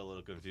was also a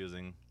little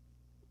confusing.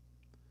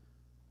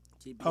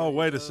 Keep Oh, your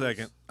wait a toes.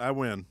 second. I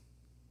win.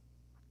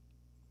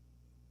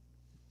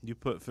 You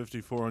put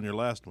 54 on your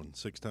last one.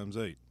 6 times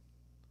 8.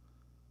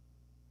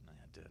 No,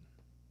 I did.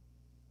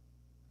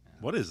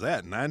 What is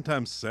that? 9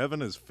 times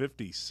 7 is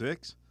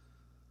 56?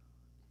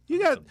 You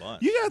missed a got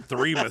bunch. you got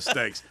 3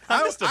 mistakes.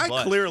 I missed a I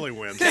bunch. clearly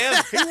win.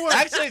 Cam, He was-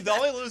 actually, the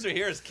only loser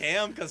here is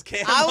Cam because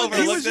Cam I was- he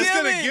overlooked was this. just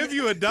going to skimming. give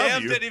you a Cam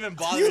W. didn't even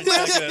bother You to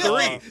check missed it at all.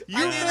 3. I You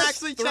didn't missed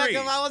actually 3. check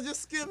him. I was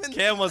just skimming.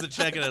 Cam wasn't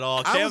checking at all.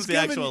 I was Cam's the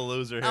giving- actual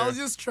loser here. I was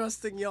just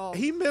trusting y'all.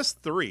 He missed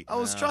 3. I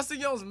was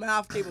trusting y'all's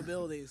math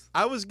capabilities.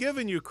 I was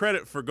giving you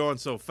credit for going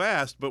so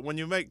fast, but when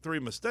you make 3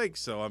 mistakes,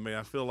 so I mean,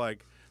 I feel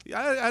like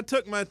I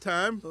took my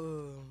time.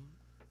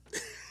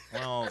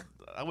 Well,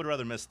 I would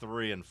rather miss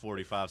 3 in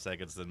 45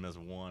 seconds than miss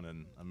 1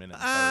 in a minute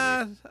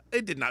and 30.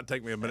 It did not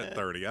take me a minute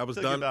 30. I was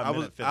Took you done. about a I was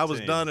minute I was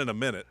 15. done in a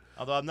minute.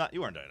 Although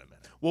you weren't done in a minute.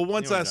 Well,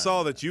 once You I weren't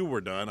saw done. that you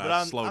were done, But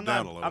I slowed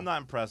down a little. I'm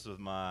not impressed with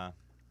my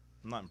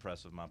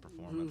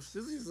performance.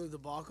 This is a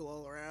debacle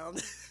all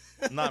around.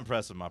 I'm not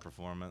impressed with my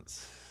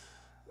performance.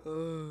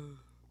 You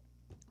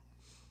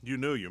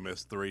knew you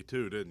missed 3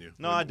 too, didn't you?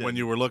 No, when, I didn't. When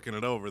you were looking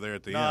it over there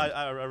at the No, end.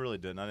 I really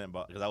didn't. I didn't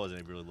because I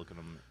wasn't even really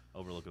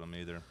overlooking them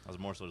either. I was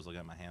more so just looking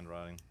at my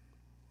handwriting.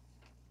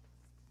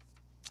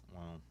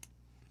 Well,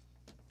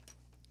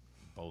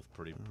 both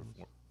pretty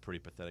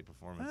pathetic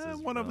performances.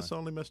 One of really. us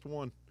only missed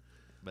 1.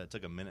 But it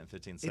took a minute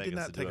 15 did seconds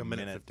not to take do a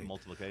minute 15.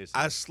 multiplication.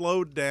 I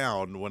slowed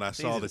down when I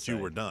saw easy to that you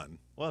say. were done.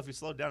 Well, if you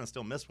slowed down and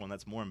still missed one,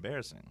 that's more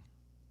embarrassing.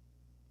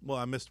 Well,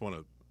 I missed one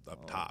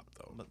up top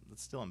though. But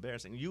it's still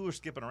embarrassing. You were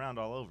skipping around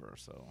all over,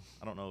 so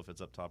I don't know if it's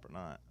up top or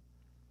not.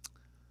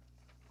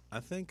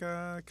 I think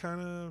I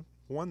kind of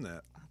won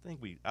that.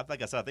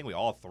 Like I said, I think we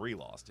all three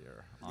lost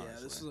here. Honestly.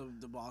 Yeah, this is a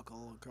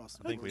debacle across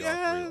the I think board. we all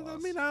Yeah, three I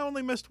lost. mean, I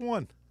only missed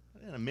one.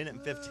 In a minute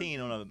and 15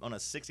 on a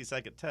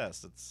 60-second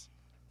test.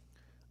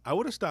 I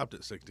would have stopped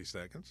at 60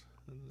 seconds.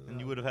 And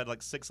you would have had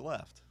like 6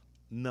 left.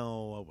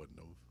 No, I wouldn't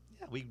have.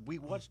 Yeah, we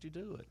watched you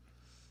do it.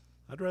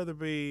 I'd rather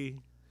be.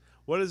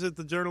 What is it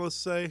the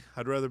journalists say?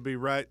 I'd rather be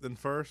right than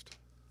first.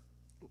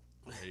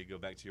 There you go,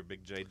 back to your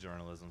Big J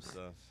journalism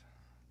stuff.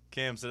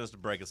 Cam, send us to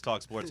break. Let's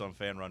talk sports on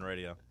Fan Run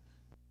Radio.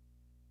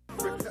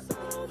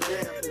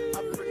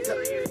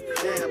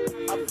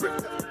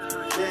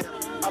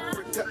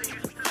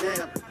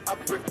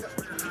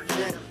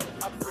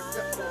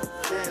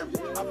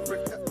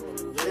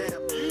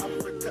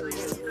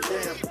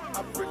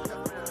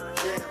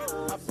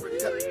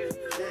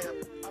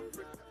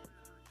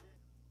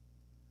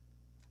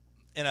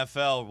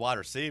 NFL wide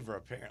receiver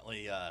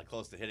apparently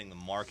close to hitting the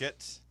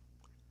market.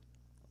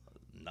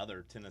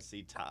 Another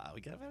Tennessee tie.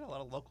 We've had a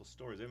lot of local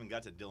stories. We even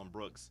got to Dylan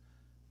Brooks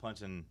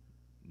punching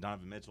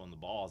Donovan Mitchell in the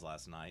balls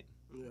last night.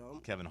 Yeah.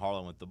 Kevin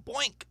Harlan with the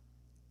boink.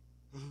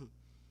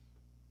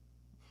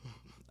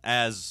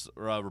 As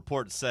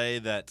reports say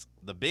that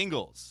the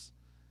Bengals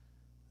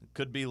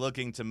could be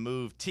looking to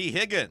move T.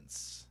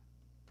 Higgins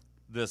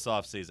this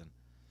offseason,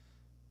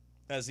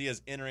 as he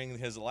is entering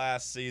his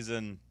last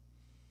season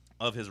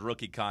of his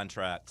rookie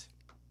contract.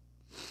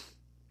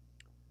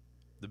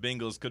 The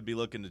Bengals could be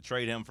looking to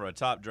trade him for a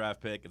top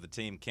draft pick if the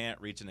team can't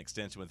reach an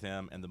extension with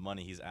him, and the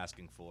money he's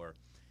asking for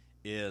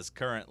is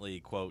currently,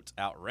 quote,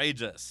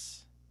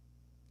 outrageous.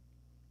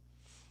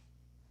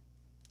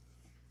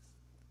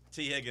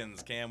 T.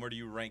 Higgins, Cam, where do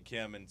you rank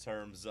him in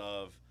terms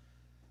of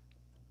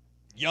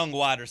young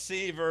wide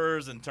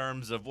receivers, in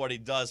terms of what he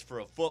does for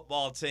a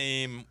football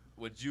team?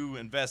 Would you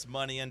invest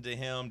money into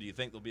him? Do you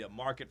think there'll be a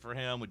market for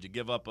him? Would you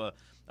give up a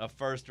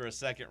first or a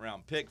second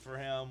round pick for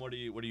him? What are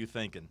you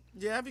thinking?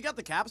 Yeah, if you got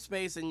the cap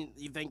space and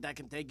you think that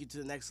can take you to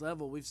the next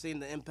level, we've seen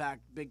the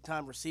impact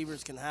big-time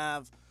receivers can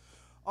have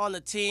on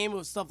the team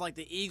with stuff like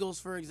the Eagles,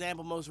 for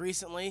example, most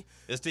recently.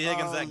 Is T.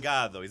 Higgins that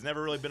guy, though? He's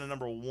never really been a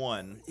number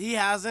one. He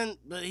hasn't,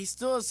 but he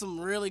still has some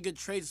really good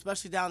trades,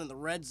 especially down in the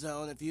red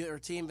zone. If you're a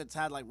team that's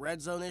had like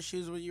red zone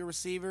issues with your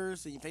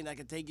receivers and you think that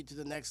could take you to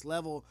the next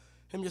level,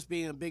 him just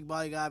being a big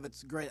body guy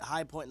that's great at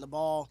high point in the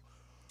ball.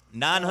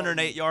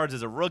 908 yards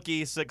as a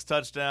rookie, 6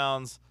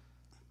 touchdowns,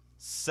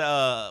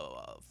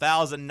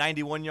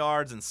 1,091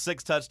 yards and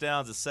 6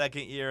 touchdowns the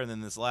second year, and then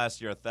this last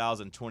year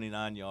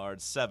 1,029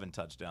 yards, 7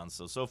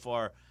 touchdowns. So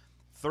far,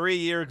 3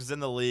 years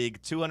in the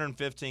league,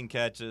 215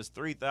 catches,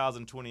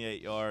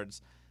 3,028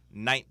 yards,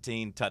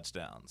 19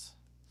 touchdowns.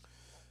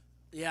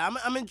 Yeah,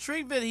 I'm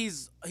intrigued that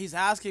he's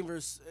asking for,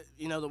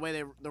 the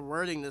way they're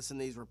wording this in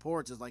these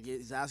reports is like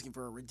he's asking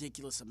for a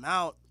ridiculous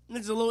amount. And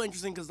it's a little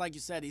interesting because, like you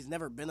said, he's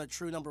never been a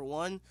true number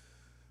one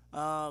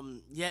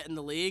yet in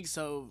the league,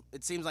 so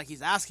it seems like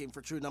he's asking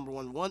for true number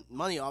one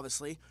money,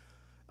 obviously.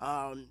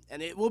 And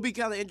it will be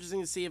kind of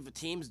interesting to see if the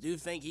teams do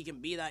think he can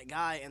be that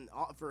guy and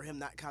offer him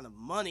that kind of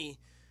money.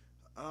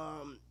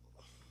 It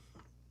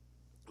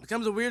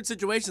becomes a weird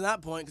situation at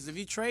that point because if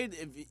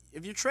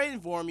you're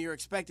trading for him, you're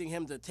expecting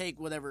him to take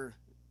whatever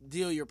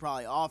deal you're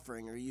probably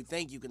offering, or you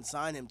think you can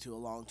sign him to a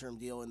long-term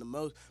deal. In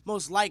the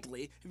most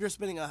likely, if you're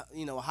spending a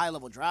high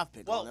level draft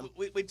pick on him.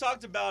 Well, we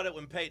talked about it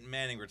when Peyton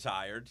Manning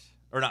retired,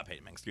 or not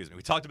Peyton Manning, excuse me.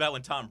 We talked about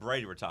when Tom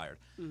Brady retired.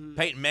 Mm-hmm.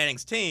 Peyton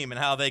Manning's team and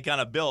how they kind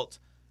of built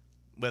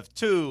with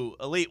 2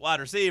 elite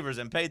wide receivers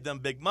and paid them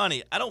big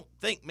money. I don't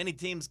think many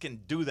teams can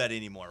do that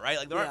anymore, right?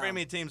 Like there aren't very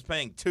many teams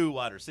paying 2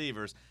 wide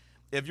receivers.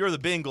 If you're the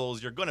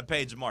Bengals, you're going to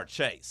pay Jamar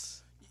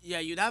Chase. Yeah,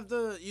 you'd have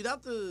to.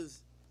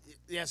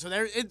 Yeah, so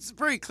it's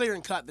pretty clear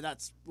and cut that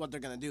that's what they're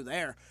going to do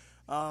there.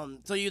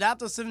 So you'd have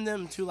to send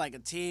them to like a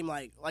team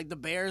like the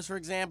Bears, for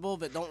example,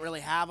 that don't really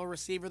have a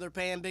receiver. They're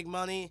paying big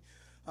money.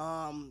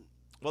 Well,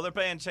 they're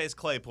paying Chase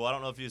Claypool. I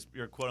don't know if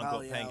you're quote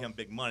unquote paying him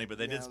big money, but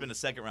they did Yeah. spend a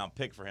second round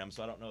pick for him.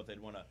 So I don't know if they'd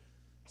want to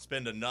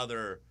spend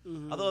another.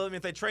 Although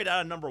if they trade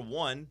out a number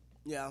 1.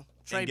 Yeah,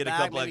 And get a back,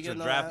 couple maybe extra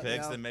get draft another-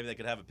 picks, yeah. then maybe they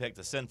could have a pick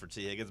to send for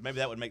T. Higgins. Maybe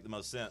that would make the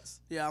most sense.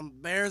 Yeah,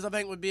 Bears I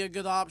think would be a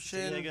good T.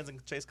 option. Higgins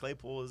and Chase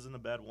Claypool isn't a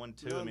bad one,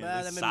 too. Not I mean,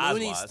 bad. at least I mean,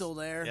 Mooney's size-wise. still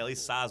there. Yeah, at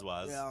least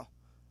size-wise.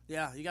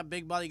 Yeah, you got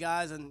big body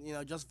guys, and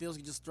Justin Fields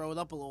can just throw it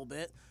up a little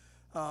bit.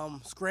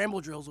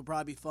 Scramble drills will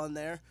probably be fun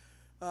there.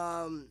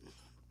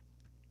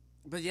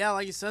 But yeah,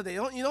 like you said, you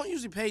don't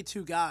usually pay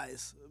 2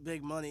 guys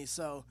big money,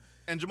 so.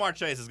 And Jamar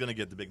Chase is going to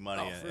get the big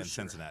money For in sure.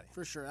 Cincinnati.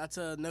 For sure, that's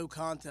a no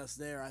contest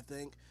there, I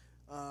think.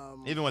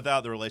 Even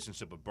without the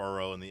relationship with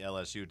Burrow and the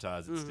LSU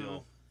ties, it's Mm-hmm.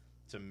 still,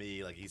 to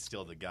me, like he's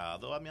still the guy.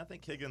 Although, I mean, I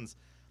think Higgins,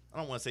 I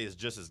don't want to say he's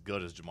just as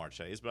good as Jamar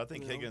Chase, but I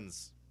think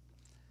Higgins,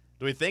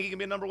 do we think he can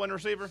be a number 1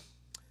 receiver?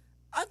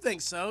 I think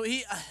so.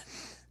 He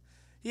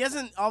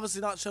hasn't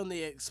obviously not shown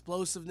the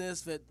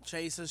explosiveness that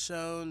Chase has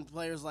shown,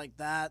 players like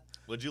that.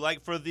 Would you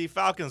like for the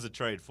Falcons to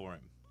trade for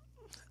him?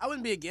 I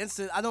wouldn't be against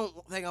it. I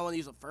don't think I want to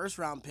use a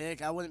first-round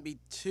pick. I wouldn't be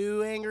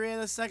too angry at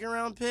a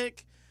second-round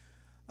pick,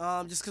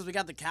 just because we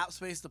got the cap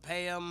space to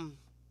pay him.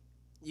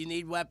 you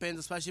need weapons,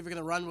 especially if you're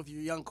going to run with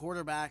your young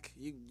quarterback.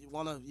 You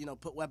want to,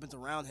 put weapons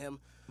around him.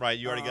 Right,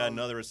 you already got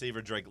another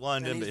receiver, Drake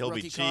London, but he'll be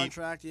rookie cheap.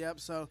 contract, yep.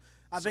 So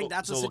I think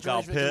that's a so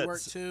Kyle situation that can work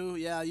Pitts. too.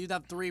 Yeah, you'd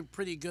have 3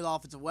 pretty good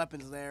offensive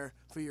weapons there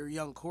for your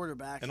young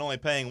quarterback. And only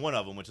paying one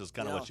of them, which is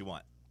kind of Yeah. what you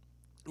want.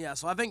 Yeah,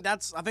 so I think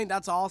that's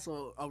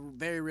also a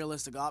very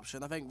realistic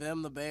option. I think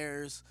them, the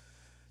Bears.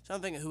 I'm trying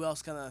to think of who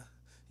else kind of.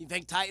 You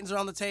think Titans are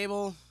on the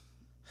table?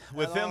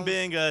 With At him all?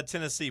 being a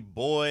Tennessee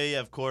boy,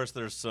 of course,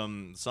 there's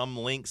some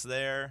links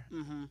there.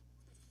 Mm-hmm.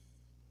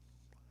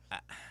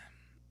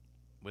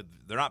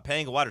 They're not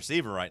paying a wide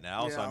receiver right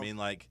now, so I Yeah. mean,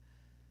 like,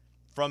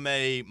 from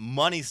a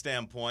money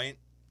standpoint,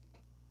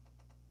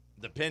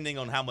 depending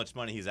on how much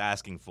money he's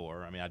asking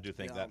for, I mean, I do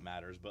think Yeah. that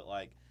matters. But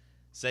like,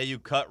 say you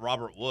cut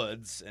Robert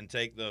Woods and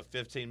take the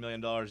 $15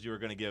 million you were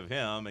going to give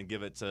him and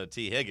give it to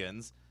T.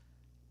 Higgins.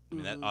 I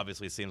mean, that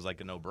obviously seems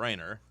like a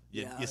no-brainer.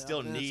 You, Yeah, you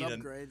still yeah, it's need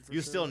upgrade for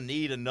you still sure.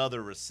 need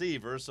another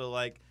receiver. So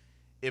like,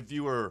 if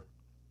you were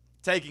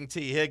taking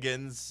T.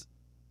 Higgins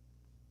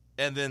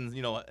and then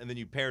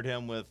you paired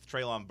him with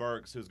Treylon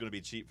Burks, who's going to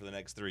be cheap for the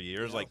next 3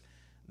 years, Yeah. like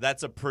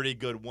that's a pretty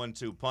good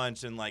 1-2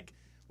 punch. And like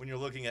when you're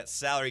looking at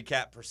salary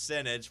cap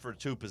percentage for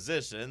 2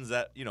 positions,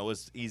 that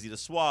is easy to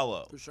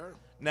swallow. For sure.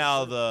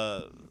 Now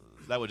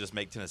that would just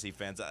make Tennessee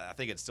fans. I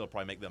think it'd still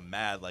probably make them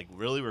mad. Like,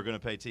 really, we're going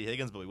to pay T.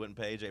 Higgins, but we wouldn't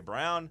pay A.J.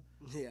 Brown.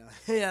 Yeah,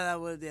 that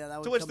would.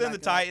 To which come then the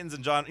back up. Titans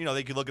and John,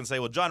 they could look and say,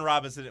 well, John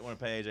Robinson didn't want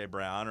to pay A.J.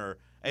 Brown, or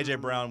A.J.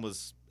 Brown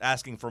was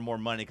asking for more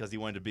money because he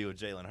wanted to be with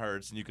Jalen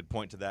Hurts, and you could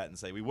point to that and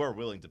say we were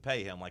willing to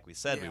pay him like we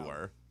said we Yeah.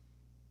 were.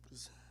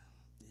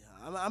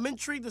 Yeah, I'm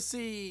intrigued to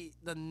see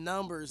the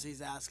numbers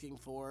he's asking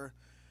for.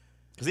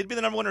 Because he'd be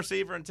the number 1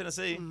 receiver in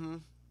Tennessee. Mm-hmm.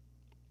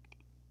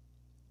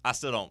 I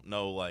still don't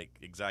know, like,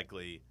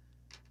 exactly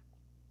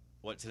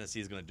what Tennessee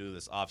is going to do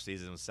this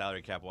offseason with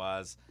salary cap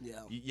wise.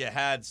 Yeah. You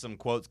had some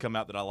quotes come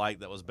out that I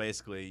liked that was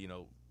basically,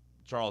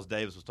 Charles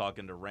Davis was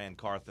talking to Rand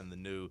Carthen, the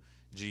new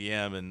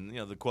GM, and,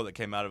 the quote that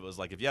came out of it was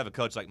like, if you have a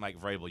coach like Mike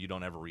Vrabel, you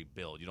don't ever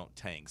rebuild. You don't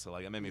tank. So,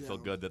 like, it made me feel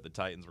Yeah. good that the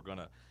Titans were going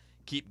to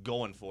keep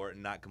going for it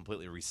and not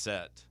completely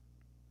reset.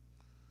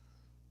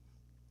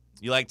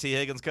 You like T.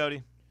 Higgins,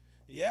 Cody?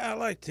 Yeah, I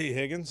like T.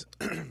 Higgins.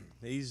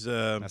 He's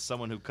As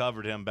someone who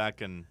covered him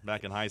back in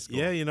high school.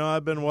 yeah,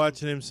 I've been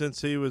watching him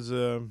since he was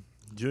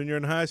junior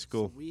in high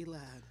school. Wee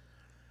lad.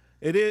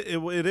 It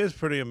is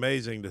pretty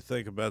amazing to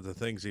think about the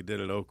things he did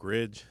at Oak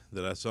Ridge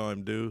that I saw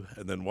him do,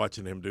 and then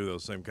watching him do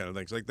those same kind of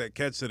things, like that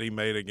catch that he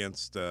made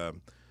against the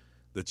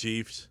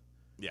Chiefs,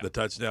 Yeah. the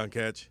touchdown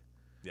catch,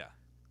 Yeah.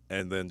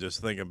 and then just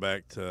thinking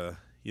back to,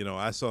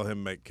 I saw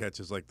him make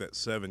catches like that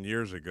 7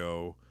 years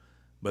ago,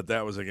 but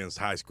that was against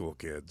high school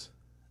kids,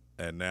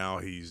 and now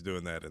he's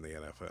doing that in the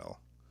NFL,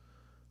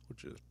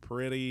 which is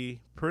pretty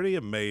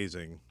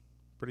amazing,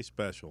 pretty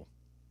special.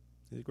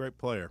 He's a great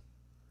player.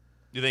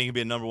 You think he could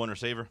be a number 1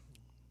 receiver?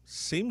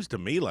 Seems to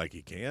me like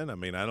he can. I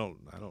mean, I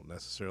don't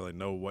necessarily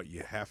know what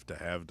you have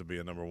to be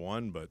a number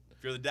 1, but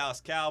If you're the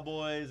Dallas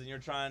Cowboys and you're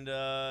trying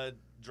to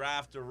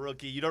draft a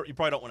rookie, you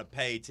probably don't want to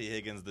pay T.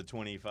 Higgins the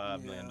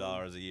 $25 million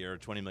a year,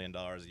 $20 million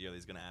a year that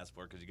he's going to ask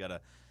for, because you got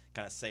to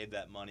kind of save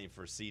that money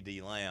for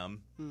C.D.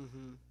 Lamb.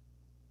 Mm-hmm.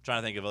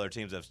 Trying to think of other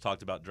teams that have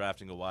talked about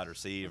drafting a wide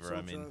receiver.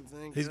 I mean,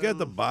 he's got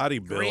the body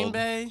build. Green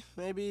Bay,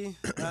 maybe.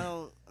 I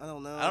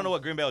don't know. I don't know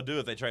what Green Bay will do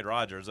if they trade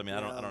Rodgers. I mean,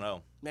 I Yeah. don't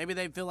know. Maybe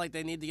they feel like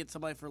they need to get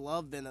somebody for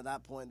Love then at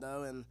that point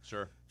though, and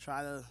Sure.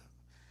 try to.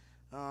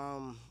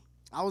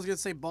 I was gonna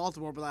say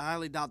Baltimore, but I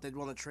highly doubt they'd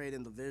want to trade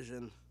in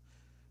division.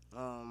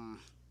 So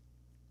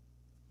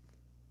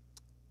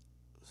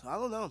I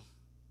don't know.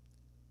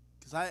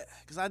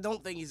 Cause I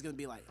don't think he's gonna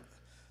be like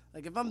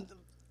if I'm,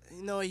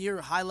 a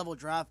year high level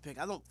draft pick.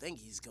 I don't think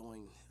you're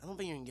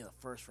gonna get a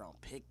first round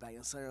pick back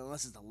necessarily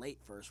unless it's a late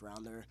first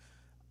rounder.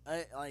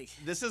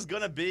 This is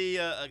going to be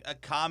a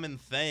common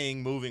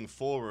thing moving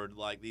forward.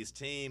 Like, these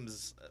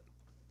teams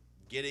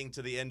getting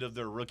to the end of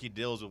their rookie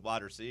deals with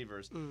wide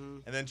receivers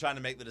and then trying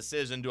to make the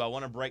decision, do I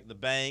want to break the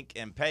bank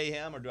and pay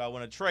him, or do I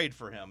want to trade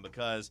for him?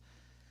 Because,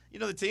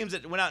 the teams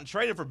that went out and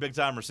traded for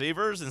big-time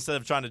receivers instead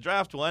of trying to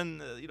draft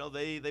one,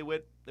 they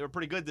were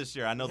pretty good this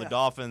year. I know the Yeah.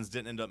 Dolphins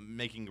didn't end up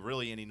making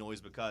really any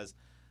noise because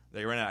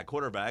they ran out of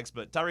quarterbacks,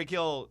 but Tyreek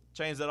Hill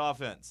changed that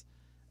offense.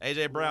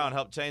 A.J. Brown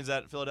helped change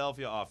that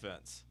Philadelphia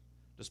offense.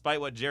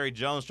 Despite what Jerry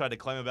Jones tried to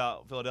claim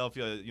about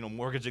Philadelphia,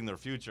 mortgaging their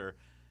future,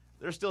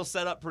 they're still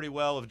set up pretty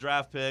well with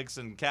draft picks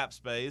and cap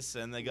space,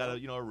 and they got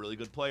a really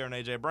good player in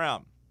A.J.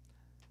 Brown.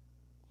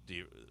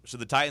 Should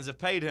the Titans have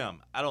paid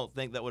him? I don't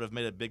think that would have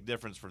made a big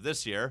difference for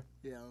this year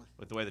Yeah.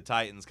 with the way the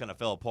Titans kind of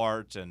fell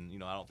apart, and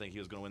I don't think he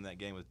was going to win that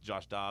game with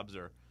Josh Dobbs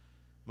or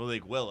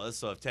Malik Willis.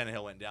 So if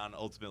Tannehill went down,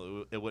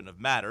 ultimately it wouldn't have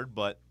mattered.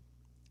 But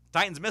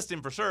Titans missed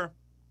him for sure.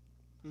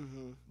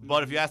 Mm-hmm.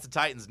 But if you ask the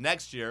Titans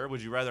next year,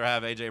 would you rather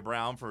have A.J.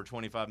 Brown for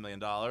 $25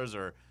 million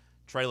or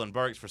Treylon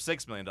Burks for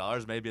 $6 million?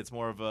 Maybe it's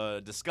more of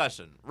a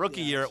discussion.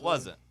 Rookie Yeah, year, it absolutely.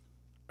 wasn't.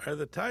 Are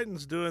the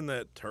Titans doing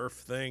that turf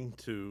thing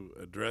to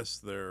address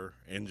their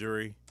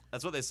injury?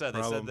 That's what they said.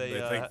 problem? They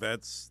said They think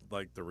that's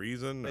like the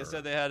reason. they or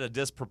said they had a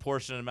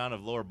disproportionate amount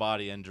of lower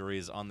body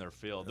injuries on their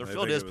field. Their they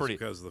field think is it was pretty.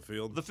 because of the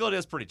field. The field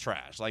is pretty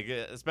trash. Like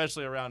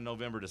especially around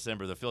November,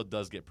 December, the field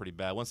does get pretty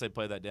bad. Once they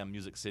play that damn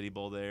Music City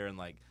Bowl there, and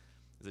like,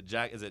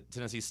 is it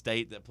Tennessee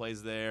State that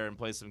plays there and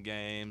plays some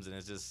games, and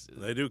it's just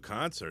They do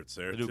concerts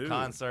there they do too.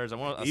 concerts. I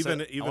want Even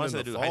to in say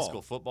the they do high fall.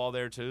 school football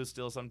there too,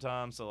 still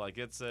sometimes. So like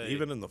it's a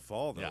Even in the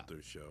fall, they'll Yeah.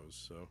 do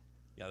shows. So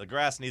yeah, the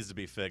grass needs to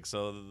be fixed.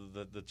 So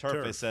the turf,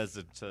 Turf. it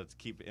says to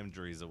keep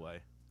injuries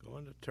away.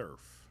 going to turf.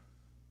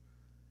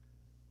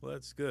 Well,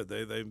 that's good.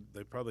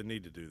 They probably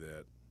need to do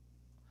that.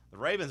 The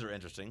Ravens are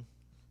interesting.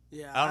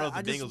 Yeah, I don't know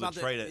if the just Bengals would about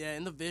trade it. Yeah,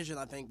 in the vision,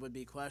 I think would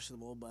be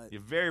questionable, but You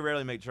very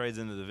rarely make trades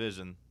in the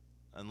division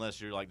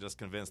unless you're like just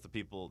convinced the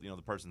people,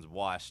 the person's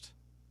washed.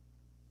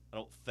 I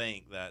don't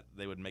think that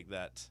they would make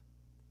that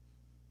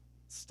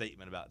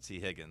statement about T.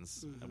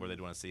 Higgins where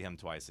they'd want to see him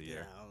twice a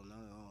year. yeah, I don't know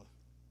at all.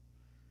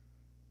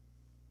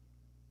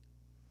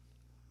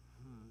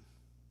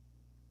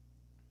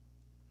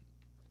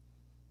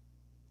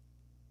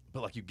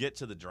 But like you get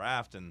to the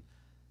draft and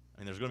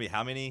there's going to be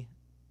how many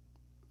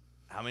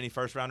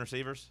first round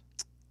receivers?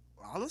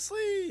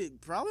 Honestly,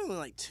 probably only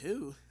like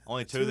two.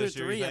 Only two Two or this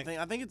year, three, you I think.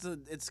 I think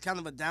it's kind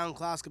of a down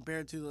class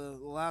compared to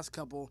the last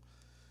couple.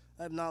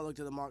 I have not looked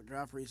at the mock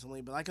draft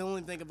recently, but I can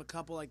only think of a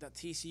couple like that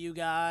TCU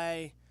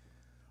guy,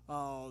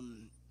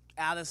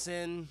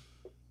 Addison,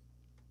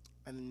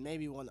 and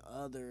maybe one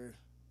other.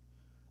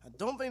 I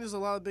don't think there's a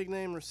lot of big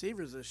name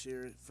receivers this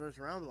year, first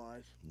round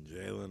wise.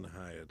 Jalen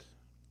Hyatt.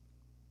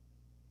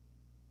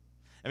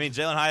 I mean,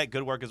 Jalen Hyatt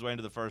could work his way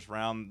into the first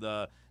round.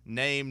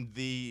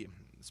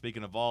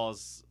 Speaking of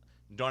Vols,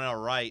 Darnell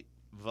Wright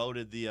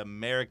voted the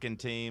American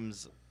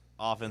team's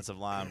offensive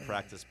line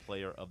practice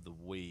player of the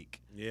week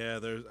Yeah,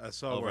 I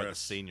saw over where at the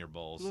Senior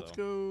Bowl. Let's So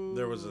go.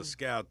 there was a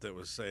scout that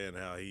was saying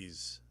how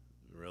he's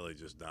really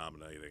just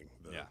dominating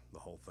the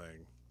whole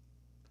thing.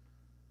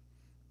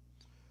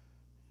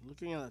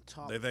 Looking at the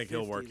top. They think he'll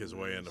 50 work his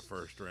way into list.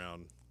 first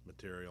round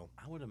material.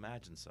 I would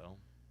imagine so.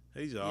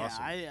 He's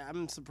awesome. Yeah,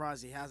 I'm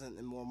surprised he hasn't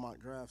in more mock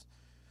drafts.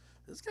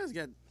 This guy's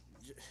got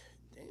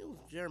Daniel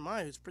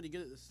Jeremiah, who's pretty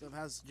good at this stuff,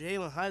 has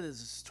Jalen Hyatt as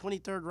his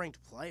 23rd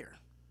ranked player.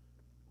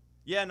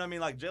 Yeah, no, I mean,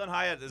 like Jalen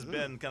Hyatt has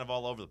been kind of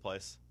all over the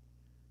place.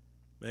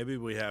 Maybe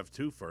we have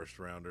two first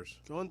rounders.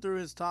 Going through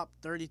his top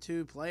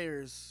 32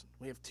 players,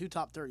 we have two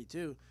top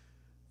 32,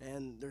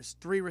 and there's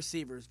three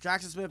receivers: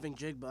 Jackson Smith and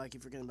Jigba. I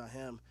keep forgetting about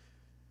him.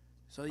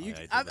 So yeah, he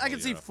took I the can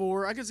lead see up.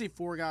 four. I can see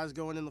four guys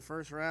going in the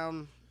first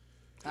round,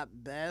 at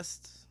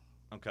best.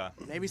 Okay.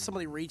 Maybe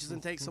somebody reaches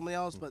and takes somebody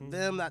else, but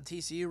that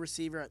TCU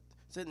receiver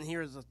sitting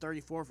here as a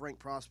 34th ranked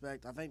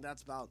prospect, I think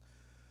that's about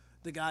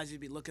the guys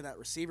you'd be looking at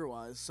receiver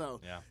wise.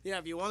 So yeah,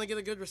 if you want to get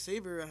a good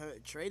receiver,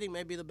 trading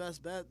may be the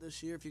best bet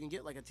this year if you can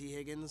get like a T.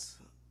 Higgins.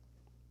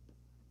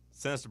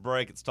 Send us a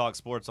break. It's Talk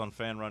Sports on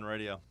Fan Run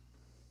Radio.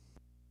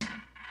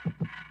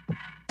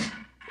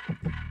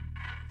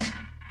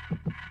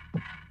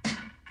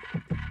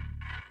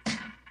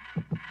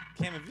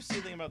 Cam, have you seen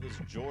anything about this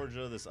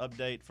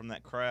update from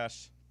that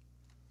crash?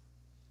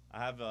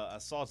 I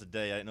saw it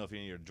today. I didn't know if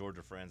any of your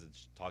Georgia friends had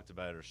talked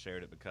about it or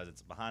shared it because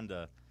it's behind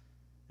a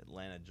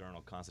Atlanta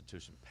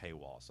Journal-Constitution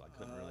paywall, so I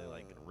couldn't really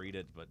read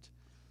it. But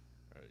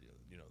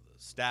the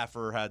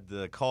staffer had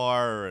the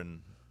car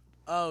and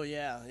Oh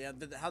yeah.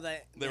 How the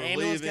they were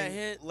ambulance leaving got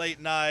hit. late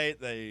night.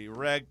 They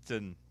wrecked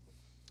and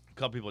a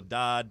couple people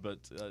died. But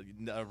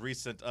a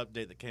recent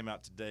update that came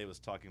out today was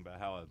talking about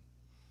how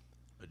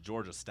a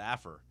Georgia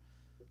staffer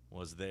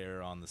was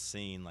there on the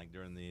scene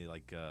during the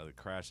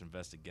crash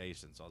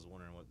investigation. So I was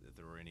wondering if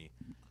there were any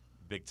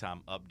big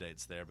time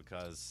updates there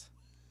because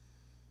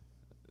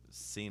it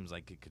seems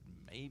like it could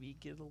maybe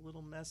get a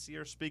little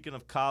messier. Speaking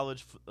of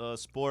college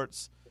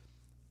sports,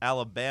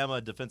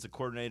 Alabama defensive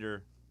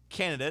coordinator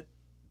candidate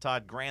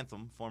Todd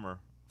Grantham, former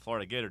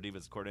Florida Gator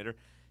defensive coordinator,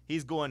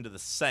 he's going to the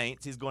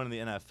Saints. He's going to the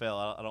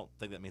NFL. I don't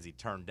think that means he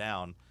turned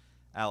down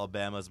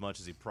Alabama as much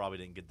as he probably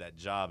didn't get that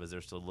job as they're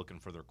still looking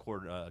for their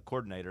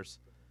coordinators.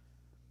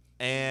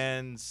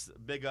 And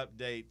big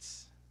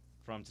update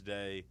from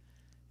today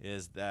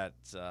is that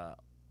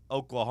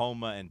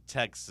Oklahoma and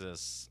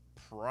Texas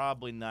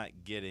probably not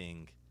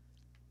getting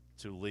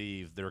to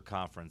leave their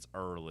conference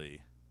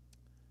early.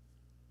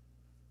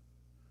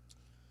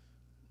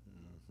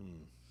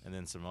 And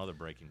then some other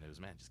breaking news.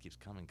 Man, it just keeps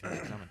coming.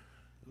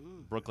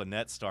 Brooklyn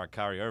Nets star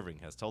Kyrie Irving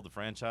has told the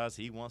franchise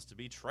he wants to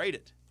be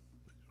traded.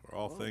 Or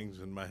all things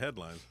in my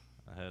headlines.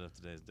 Ahead of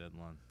today's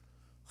deadline.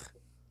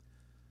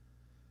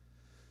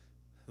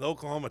 The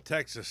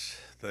Oklahoma-Texas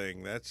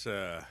thing, that's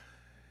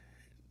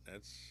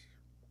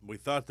we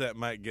thought that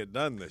might get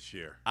done this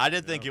year. I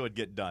did think it would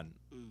get done.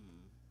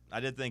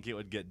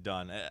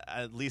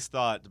 I at least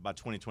thought by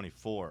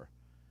 2024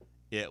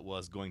 it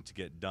was going to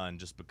get done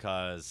just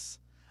because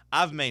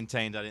I've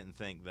maintained I didn't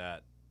think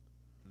that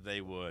they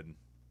would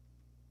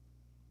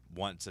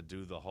want to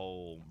do the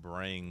whole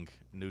bring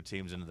new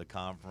teams into the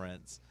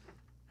conference,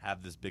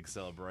 have this big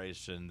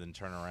celebration, then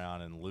turn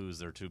around and lose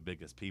their two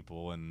biggest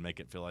people and make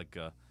it feel like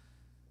a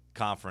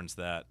conference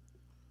that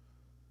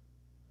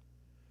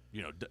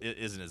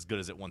isn't as good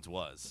as it once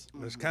was.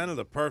 It's kind of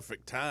the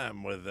perfect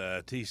time with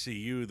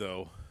TCU,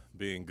 though,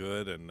 being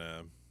good and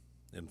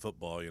in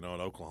football, and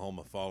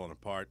Oklahoma falling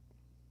apart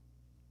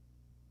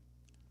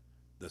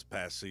this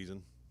past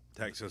season.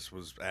 Texas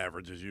was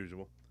average as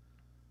usual.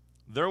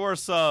 There were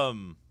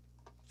some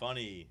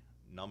funny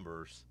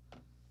numbers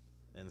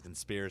and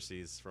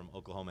conspiracies from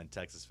Oklahoma and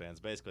Texas fans.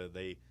 Basically,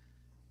 they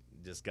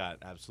just got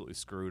absolutely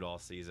screwed all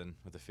season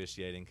with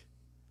officiating.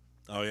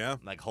 Oh, yeah?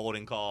 Like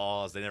holding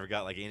calls. They never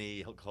got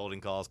any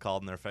holding calls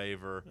called in their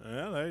favor.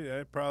 Yeah,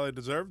 they probably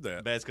deserved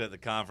that. Basically, the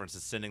conference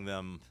is sending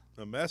them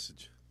A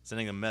message.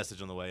 a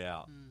message on the way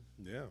out.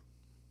 Yeah.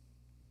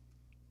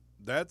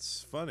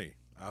 That's funny.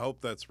 I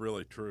hope that's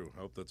really true.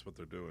 I hope that's what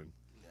they're doing.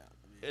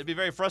 It'd be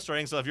very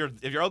frustrating. So if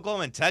you're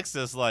Oklahoma and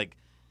Texas,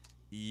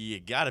 you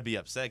got to be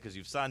upset because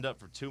you've signed up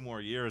for 2 more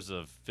years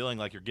of feeling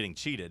like you're getting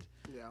cheated.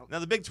 Yeah. Now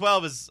the Big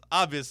 12 is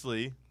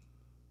obviously,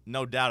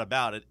 no doubt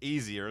about it,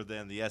 easier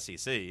than the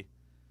SEC.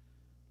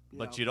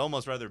 But you'd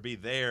almost rather be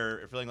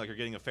there feeling like you're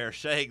getting a fair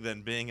shake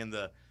than being in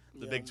the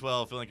Big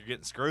 12 feeling like you're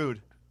getting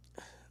screwed.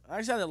 I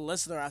actually had a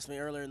listener ask me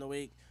earlier in the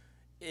week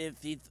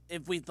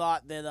if we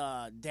thought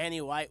that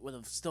Danny White would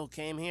have still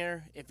came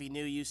here if he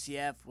knew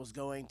UCF was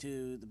going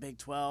to the Big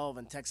 12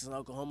 and Texas and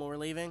Oklahoma were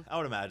leaving. I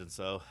would imagine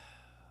so.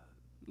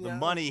 The Yeah.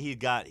 money he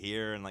got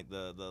here and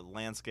the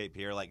landscape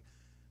here,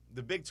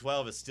 the Big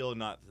 12 is still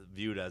not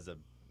viewed as a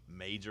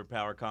major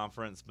power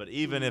conference, but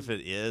even if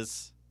it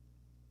is,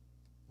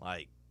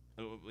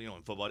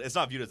 in football, it's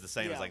not viewed as the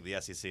same as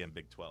the SEC and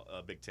Big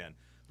 10.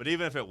 But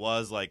even if it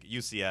was,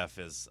 UCF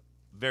is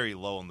very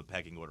low on the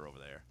pecking order over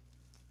there.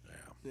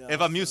 Yeah,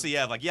 If I'm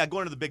UCF,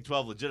 going to the Big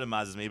 12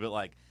 legitimizes me, but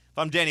if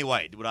I'm Danny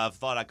White, would I have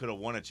thought I could have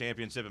won a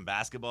championship in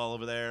basketball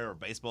over there or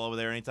baseball over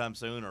there anytime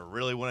soon, or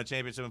really won a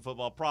championship in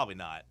football? Probably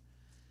not.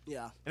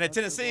 yeah. And at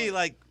Tennessee,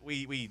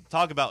 we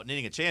talk about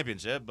needing a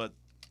championship, but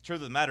the truth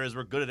of the matter is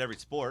we're good at every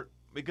sport.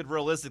 We could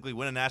realistically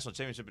win a national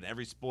championship in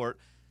every sport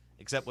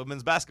except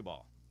women's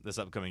basketball this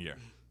upcoming year.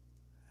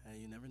 Hey,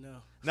 you never know.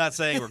 Not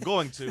saying we're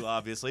going to,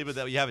 obviously, but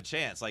that you have a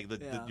chance.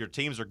 Your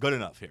teams are good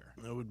enough here.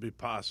 It would be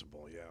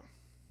possible, yeah.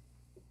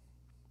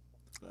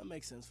 That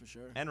makes sense for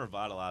sure. And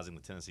revitalizing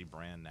the Tennessee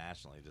brand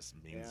nationally just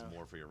means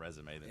more for your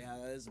resume than Yeah,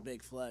 that is a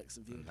big flex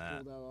if you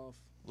pull that off.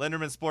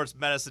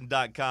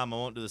 LindermanSportsMedicine.com. I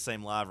won't do the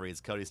same live reads.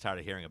 Cody's tired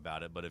of hearing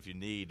about it, but if you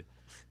need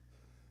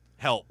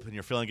help and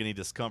you're feeling any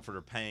discomfort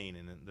or pain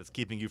and that's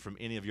keeping you from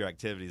any of your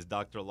activities,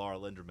 Dr. Laura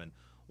Linderman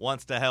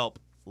wants to help.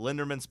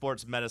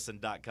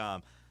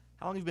 LindermanSportsMedicine.com.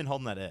 How long have you been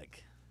holding that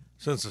egg?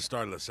 Since the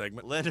start of the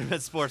segment.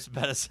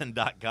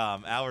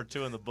 LindermanSportsMedicine.com. Hour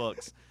 2 in the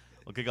books.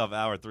 We'll kick off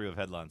hour 3 of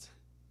headlines.